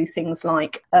to do things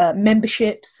like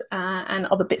memberships and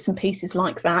other bits and pieces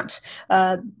like that.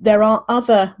 There are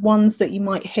other ones that you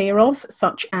might hear of,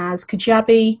 such as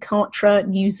Kajabi, Kartra,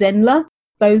 New Zenler.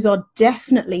 Those are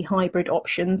definitely hybrid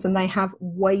options, and they have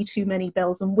way too many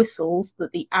bells and whistles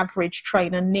that the average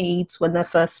trainer needs when they're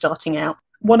first starting out.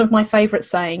 One of my favourite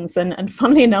sayings, and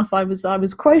funnily enough, I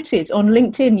was quoted on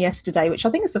LinkedIn yesterday, which I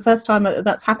think is the first time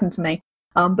that's happened to me,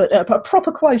 but a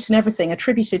proper quote and everything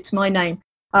attributed to my name.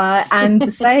 And the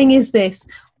saying is this: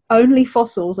 only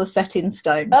fossils are set in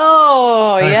stone.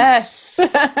 Oh, yes.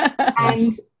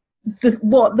 And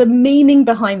what the meaning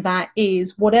behind that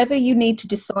is, whatever you need to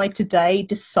decide today,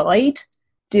 decide,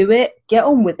 do it, get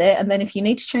on with it, and then if you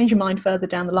need to change your mind further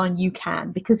down the line, you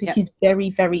can, because it is very,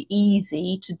 very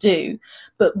easy to do.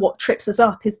 But what trips us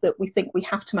up is that we think we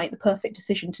have to make the perfect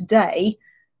decision today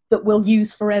that we'll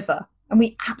use forever. And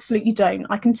we absolutely don't.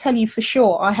 I can tell you for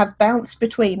sure, I have bounced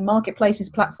between marketplaces,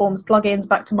 platforms, plugins,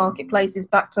 back to marketplaces,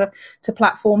 back to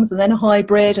platforms, and then a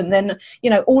hybrid, and then,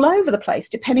 all over the place,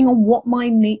 depending on what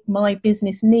my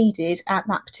business needed at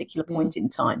that particular point in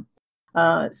time.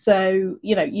 So,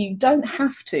 you don't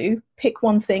have to pick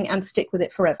one thing and stick with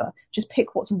it forever. Just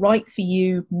pick what's right for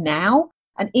you now.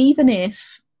 And even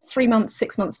if 3 months,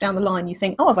 6 months down the line, you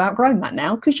think, oh, I've outgrown that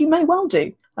now, because you may well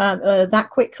do that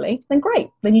quickly, then great.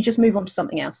 Then you just move on to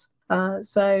something else.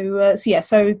 So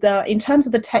in terms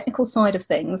of the technical side of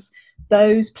things,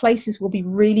 those places will be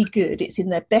really good. It's in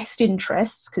their best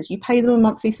interests because you pay them a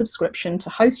monthly subscription to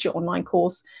host your online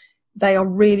course. They are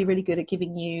really, really good at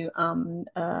giving you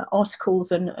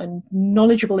articles and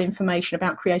knowledgeable information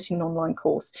about creating an online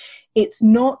course. It's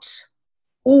not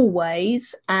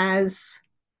always as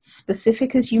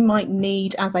specific as you might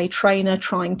need as a trainer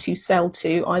trying to sell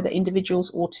to either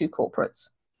individuals or to corporates.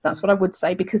 That's what I would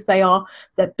say, because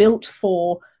they're built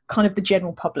for kind of the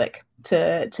general public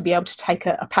to be able to take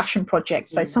a passion project.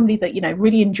 So somebody that,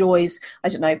 really enjoys, I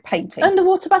don't know, painting.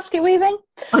 Underwater basket weaving?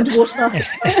 Underwater basket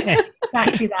weaving.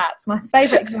 Exactly that. It's my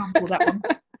favourite example, that one.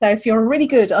 So if you're a really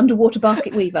good underwater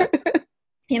basket weaver,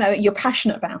 you're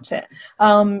passionate about it.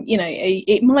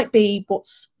 It might be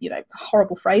what's, a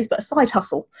horrible phrase, but a side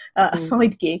hustle, a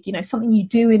side gig, something you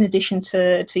do in addition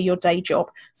to your day job.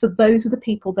 So those are the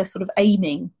people they're sort of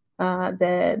aiming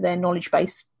their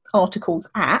knowledge-based articles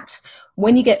at.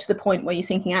 When you get to the point where you're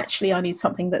thinking, actually, I need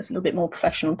something that's a little bit more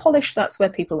professional and polished, that's where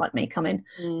people like me come in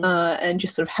and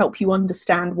just sort of help you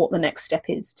understand what the next step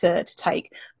is to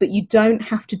take. But you don't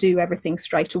have to do everything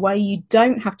straight away. You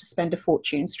don't have to spend a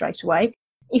fortune straight away.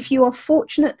 If you are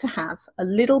fortunate to have a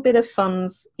little bit of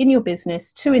funds in your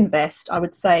business to invest, I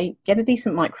would say get a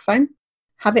decent microphone,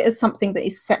 have it as something that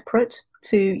is separate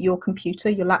to your computer,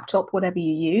 your laptop, whatever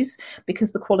you use,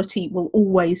 because the quality will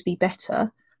always be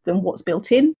better than what's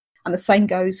built in. And the same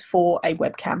goes for a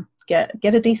webcam. Get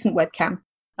a decent webcam.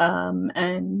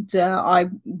 I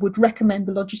would recommend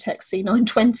the Logitech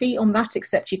C920 on that,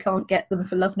 except you can't get them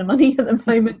for love nor money at the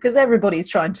moment because everybody's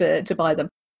trying to buy them.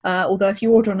 Although if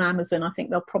you order on Amazon, I think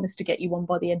they'll promise to get you one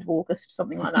by the end of August,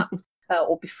 something like that,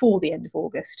 or before the end of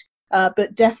August.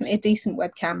 But definitely a decent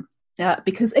webcam,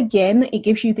 because again, it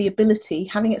gives you the ability,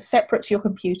 having it separate to your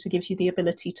computer gives you the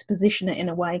ability to position it in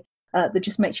a way that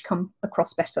just makes you come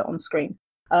across better on screen.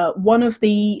 One of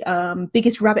the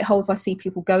biggest rabbit holes I see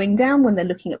people going down when they're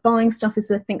looking at buying stuff is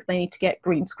they think they need to get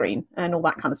green screen and all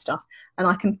that kind of stuff. And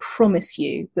I can promise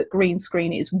you that green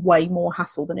screen is way more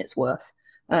hassle than it's worth.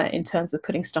 In terms of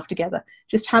putting stuff together.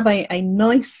 Just have a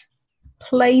nice,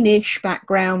 plainish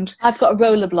background. I've got a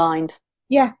roller blind.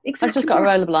 Yeah, exactly. I've just got a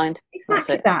roller blind.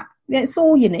 Exactly that. Yeah, it's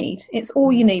all you need. It's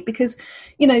all you need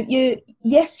because, you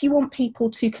want people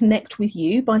to connect with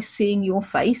you by seeing your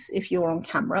face if you're on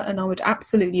camera. And I would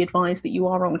absolutely advise that you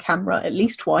are on camera at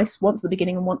least twice, once at the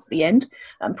beginning and once at the end,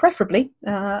 and preferably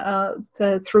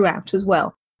throughout as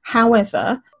well.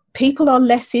 However, people are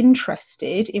less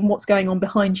interested in what's going on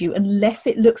behind you unless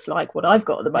it looks like what I've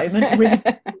got at the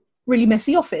moment, really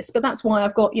messy office. But that's why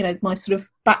I've got, my sort of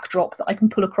backdrop that I can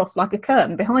pull across like a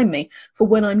curtain behind me for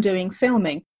when I'm doing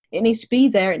filming. It needs to be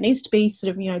there. It needs to be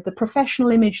sort of, the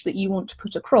professional image that you want to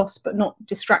put across, but not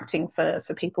distracting for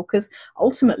people, because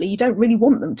ultimately you don't really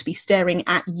want them to be staring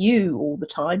at you all the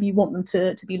time. You want them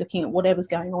to be looking at whatever's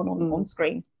going on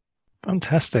screen.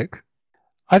 Fantastic.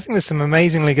 I think there's some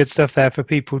amazingly good stuff there for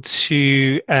people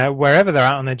to, wherever they're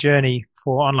at on their journey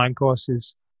for online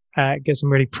courses, get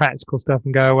some really practical stuff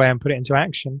and go away and put it into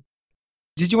action.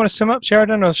 Did you want to sum up,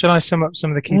 Sheridan, or shall I sum up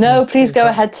some of the key things? No, please go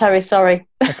ahead, Terry. Sorry.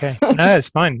 Okay. No, it's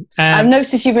fine. I've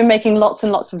noticed you've been making lots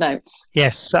and lots of notes.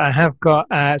 Yes, I have got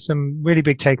some really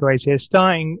big takeaways here,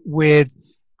 starting with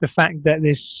the fact that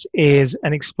this is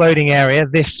an exploding area,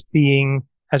 this being,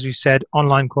 as we said,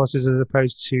 online courses as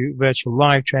opposed to virtual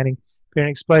live training. Been an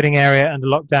exploding area under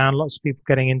lockdown, lots of people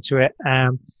getting into it,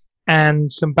 and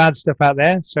some bad stuff out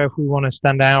there. So if we want to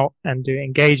stand out and do it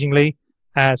engagingly,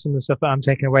 some of the stuff that I'm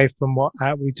taking away from what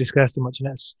we've discussed and what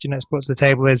Jeanette's brought to the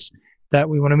table is that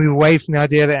we want to move away from the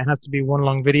idea that it has to be one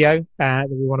long video, that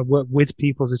we want to work with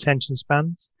people's attention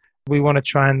spans. We want to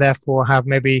try and therefore have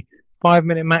maybe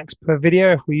 5-minute max per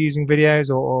video if we're using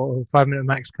videos, or 5-minute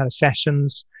max kind of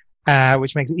sessions.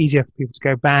 Which makes it easier for people to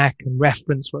go back and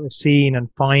reference what they've seen and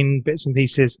find bits and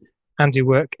pieces and do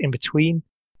work in between.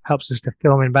 Helps us to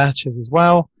film in batches as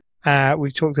well.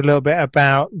 We've talked a little bit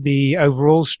about the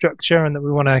overall structure and that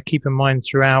we want to keep in mind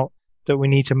throughout that we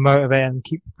need to motivate and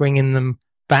keep bringing them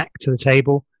back to the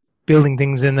table, building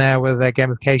things in there, whether they're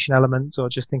gamification elements or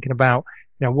just thinking about,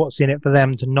 what's in it for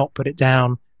them to not put it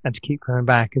down and to keep coming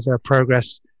back. Is there a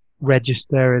progress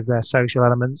register? Is there social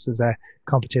elements? Is there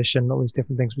competition? All these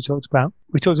different things we talked about.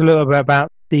 We talked a little bit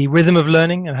about the rhythm of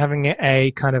learning and having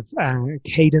a kind of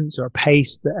cadence or a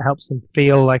pace that helps them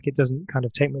feel like it doesn't kind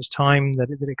of take much time, that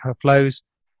it kind of flows.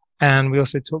 And we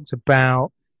also talked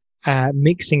about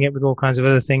mixing it with all kinds of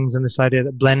other things, and this idea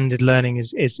that blended learning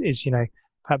is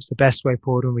perhaps the best way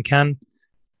forward when we can.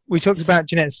 We talked about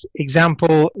Jeanette's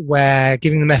example where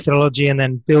giving the methodology and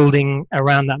then building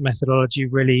around that methodology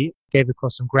really gave the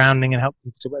course some grounding and helped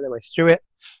people to work their way through it.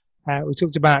 We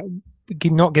talked about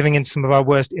not giving in some of our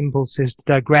worst impulses to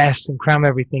digress and cram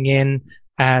everything in.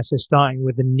 So starting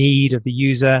with the need of the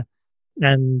user,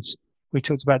 and we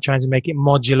talked about trying to make it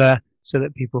modular so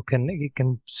that it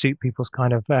can suit people's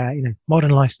kind of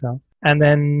modern lifestyle. And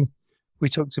then we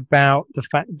talked about the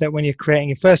fact that when you're creating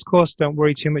your first course, don't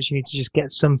worry too much. You need to just get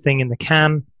something in the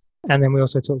can. And then we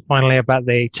also talked finally about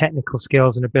the technical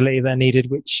skills and ability that are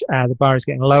needed, which the bar is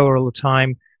getting lower all the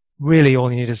time. Really,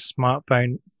 all you need is a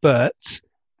smartphone. But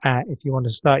if you want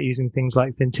to start using things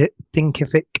like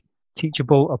Thinkific,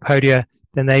 Teachable, or Podia,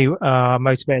 then they are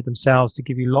motivated themselves to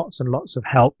give you lots and lots of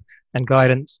help and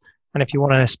guidance. And if you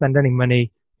want to spend any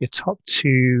money, your top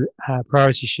two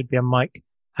priorities should be a mic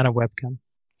and a webcam.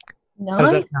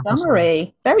 Nice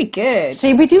summary. Very good.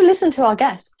 See, we do listen to our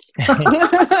guests.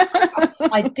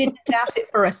 I didn't doubt it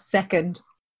for a second.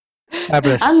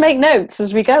 Fabulous. And make notes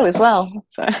as we go as well.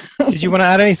 So. Did you want to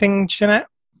add anything, Jeanette?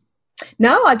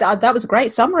 No, that was a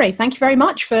great summary. Thank you very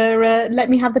much for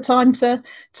letting me have the time to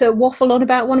waffle on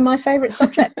about one of my favourite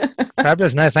subjects.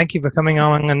 Fabulous. No, thank you for coming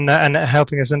on and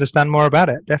helping us understand more about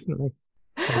it. Definitely.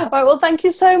 All right, well, thank you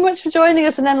so much for joining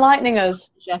us and enlightening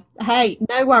us. Hey,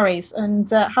 no worries, and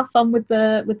have fun with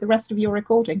the rest of your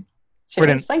recording.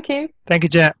 Brilliant. Thank you. Thank you,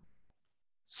 Jet.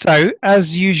 So,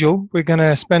 as usual, we're going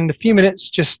to spend a few minutes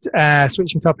just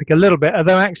switching topic a little bit,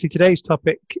 although actually today's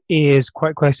topic is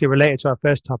quite closely related to our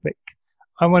first topic.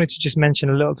 I wanted to just mention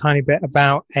a little tiny bit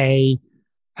about a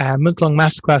month-long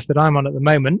masterclass that I'm on at the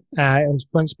moment. I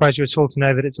won't surprise you at all to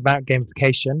know that it's about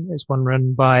gamification. It's one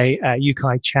run by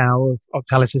Yu-Kai Chao of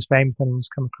Talis' fame, if anyone's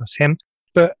come across him.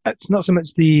 But it's not so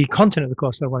much the content of the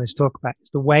course that I wanted to talk about.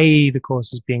 It's the way the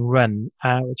course is being run,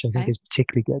 which I think is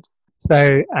particularly good.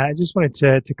 So I just wanted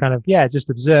to kind of,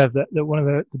 just observe that one of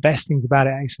the best things about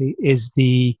it actually is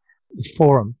the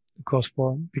forum, the course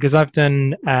forum, because I've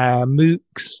done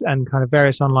MOOCs and kind of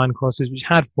various online courses which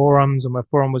had forums, and where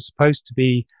forum was supposed to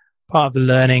be part of the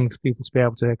learning for people to be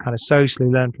able to kind of socially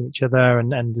learn from each other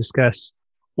and discuss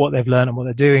what they've learned and what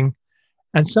they're doing.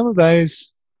 And some of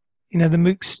those, the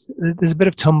MOOCs, there's a bit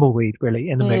of tumbleweed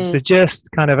really in the MOOCs. They're just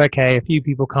kind of, okay, a few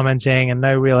people commenting and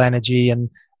no real energy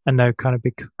and no kind of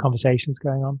big conversations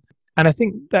going on. And I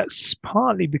think that's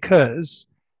partly because,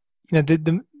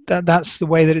 that's the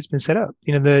way that it's been set up.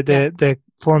 The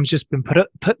forum's just been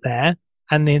put there,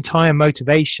 and the entire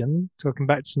motivation, talking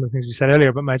back to some of the things we said earlier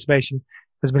about motivation,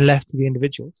 has been left to the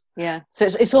individuals. Yeah, so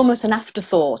it's almost an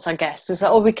afterthought, I guess. It's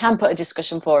like, we can put a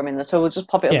discussion forum in there, so we'll just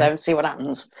pop it up there and see what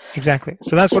happens. Exactly.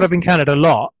 So that's what I've encountered a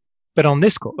lot. But on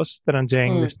this course that I'm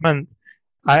doing this month,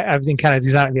 I've encountered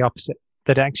exactly the opposite.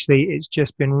 That actually it's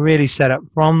just been really set up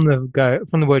from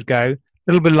the word go.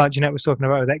 A little bit like Jeanette was talking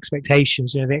about with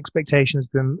expectations. The expectations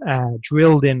have been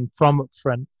drilled in from up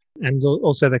front, and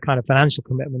also the kind of financial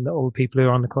commitment that all the people who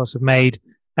are on the course have made.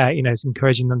 Is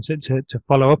encouraging them to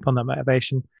follow up on that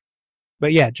motivation.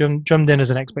 But drummed in as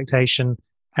an expectation.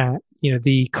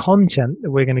 The content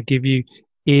that we're going to give you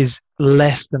is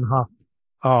less than half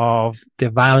of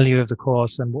the value of the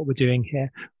course and what we're doing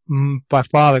here. By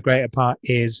far the greater part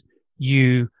is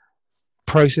you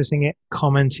processing it,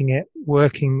 commenting it,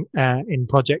 working in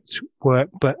project work,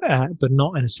 but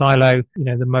not in a silo.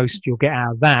 The most you'll get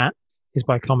out of that is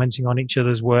by commenting on each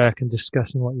other's work and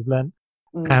discussing what you've learned.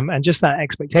 And just that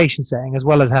expectation setting, as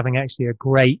well as having actually a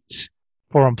great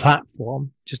forum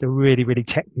platform, just a really, really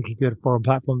technically good forum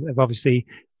platform that they've obviously,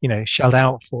 shelled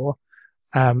out for,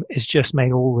 it's just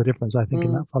made all the difference, I think,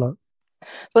 in that follow-up.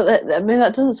 But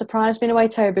that doesn't surprise me in a way,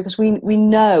 Terry, because we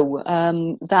know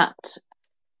that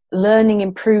learning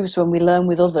improves when we learn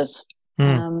with others.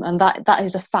 And that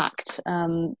is a fact,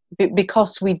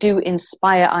 because we do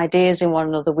inspire ideas in one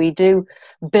another. We do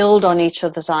build on each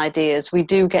other's ideas. We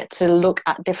do get to look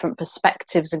at different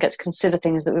perspectives and get to consider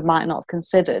things that we might not have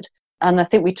considered. And I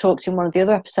think we talked in one of the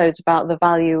other episodes about the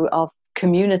value of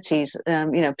communities,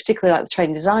 particularly like the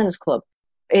Training Designers Club.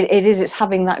 It's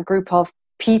having that group of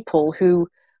people who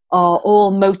are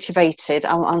all motivated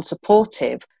and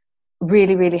supportive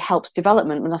really, really helps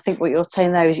development. And I think what you're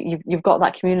saying there is you've got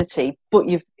that community, but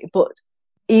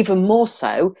even more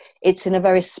so, it's in a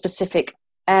very specific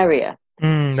area.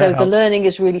 So the learning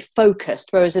is really focused,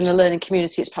 whereas in the learning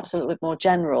community, it's perhaps a little bit more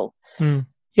general.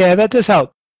 Yeah, that does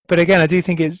help. But again, I do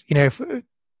think it's,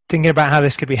 thinking about how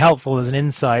this could be helpful as an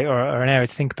insight or an area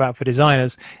to think about for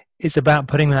designers, it's about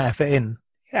putting that effort in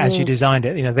as you designed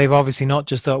it. They've obviously not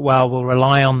just thought, well, we'll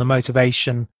rely on the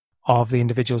motivation of the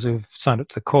individuals who've signed up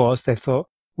to the course. They thought,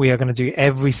 we are going to do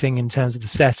everything in terms of the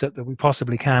setup that we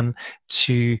possibly can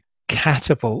to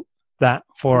catapult that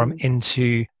forum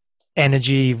into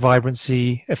energy,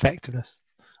 vibrancy, effectiveness.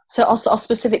 So are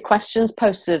specific questions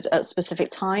posted at specific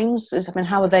times?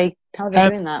 How are they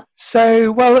doing that?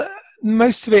 So, well,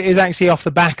 most of it is actually off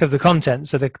the back of the content.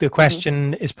 So the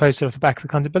question is posted off the back of the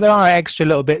content, but there are extra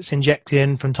little bits injected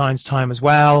in from time to time as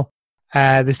well.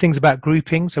 There's things about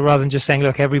grouping. So rather than just saying,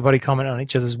 look, everybody comment on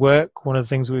each other's work, one of the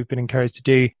things we've been encouraged to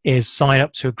do is sign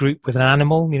up to a group with an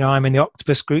animal. I'm in the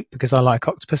octopus group because I like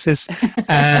octopuses.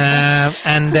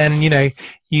 And then,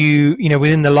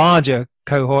 within the larger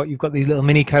cohort, you've got these little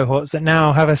mini cohorts that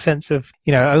now have a sense of,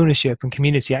 ownership and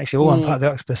community. Actually, I'm part of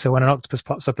the octopus. So when an octopus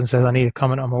pops up and says, I need a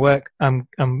comment on my work, I'm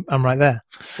right there.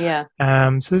 Yeah.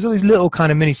 So there's all these little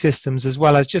kind of mini systems, as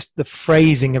well as just the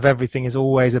phrasing of everything is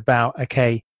always about,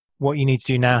 okay, what you need to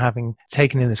do now, having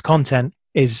taken in this content,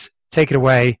 is take it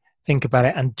away, think about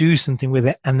it, and do something with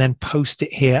it, and then post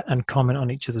it here and comment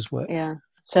on each other's work. Yeah.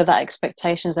 So that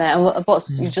expectation's there. And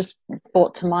what's you just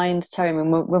brought to mind, Terry,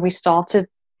 when we started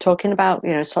talking about,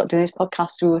 start doing this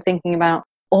podcast, we were thinking about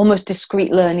almost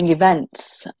discrete learning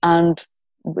events. And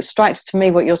what strikes to me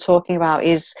what you're talking about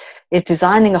is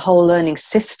designing a whole learning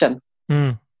system.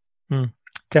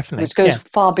 Definitely. Which goes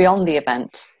far beyond the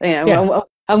event.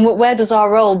 And where does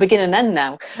our role begin and end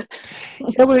now?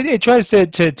 Well, it tries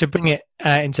to bring it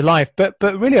into life, but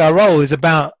really our role is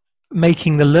about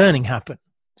making the learning happen.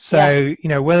 So,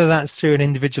 whether that's through an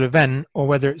individual event or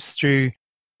whether it's through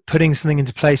putting something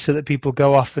into place so that people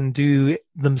go off and do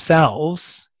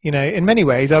themselves, in many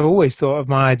ways, I've always thought of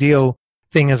my ideal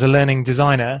thing as a learning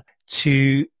designer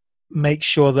to make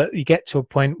sure that you get to a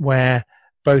point where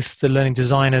both the learning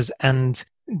designers and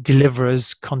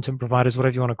deliverers, content providers,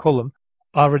 whatever you want to call them,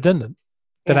 are redundant,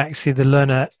 that actually the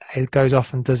learner goes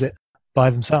off and does it by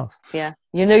themselves. Yeah.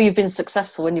 You've been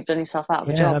successful when you've done yourself out of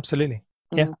a job. Absolutely.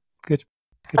 Yeah, good.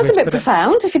 That's a bit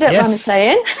profound, if you don't mind me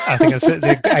saying. I think it's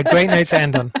a great note to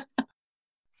end on.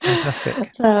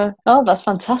 Fantastic. That's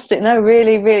fantastic. No,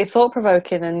 really, really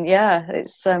thought-provoking. And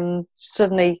it's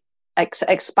suddenly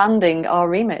expanding our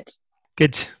remit.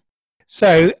 Good.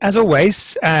 So, as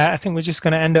always, I think we're just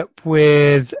going to end up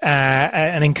with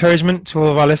an encouragement to all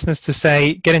of our listeners to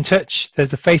say, get in touch.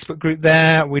 There's the Facebook group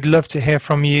there. We'd love to hear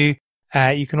from you.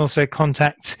 You can also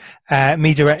contact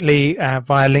me directly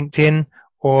via LinkedIn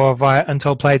or via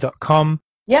untoldplay.com.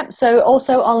 Yep, so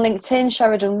also on LinkedIn,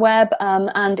 Sheridan Webb,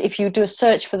 and if you do a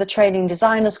search for the Training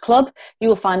Designers Club, you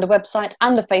will find a website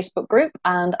and a Facebook group,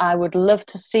 and I would love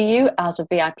to see you as a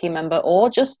VIP member or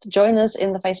just join us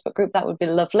in the Facebook group. That would be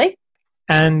lovely.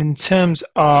 And in terms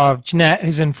of Jeanette,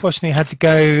 who's unfortunately had to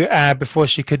go before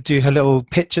she could do her little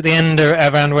pitch at the end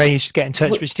around where you should get in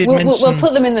touch, but she did mention... We'll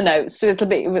put them in the notes, so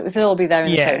it'll all be there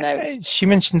in the show notes. She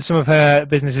mentioned some of her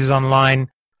businesses online.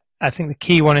 I think the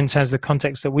key one in terms of the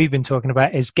context that we've been talking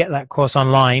about is get that course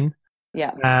online.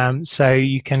 Yeah. So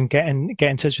you can get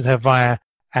in touch with her via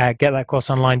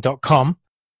getthatcourseonline.com.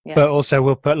 Yeah. But also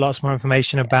we'll put lots more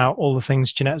information about all the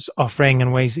things Jeanette's offering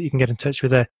and ways that you can get in touch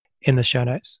with her in the show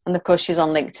notes. And of course she's on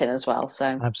LinkedIn as well.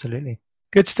 So absolutely.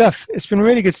 Good stuff. It's been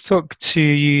really good to talk to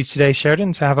you today,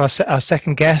 Sheridan, to have our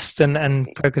second guest and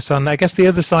focus on, I guess, the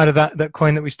other side of that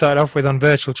coin that we started off with on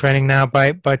virtual training now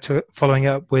by following it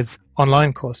up with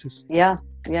online courses. Yeah.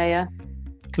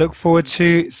 Look forward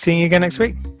to seeing you again next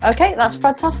week. Okay, that's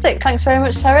fantastic. Thanks very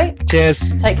much, Terry.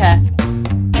 Cheers. Take care.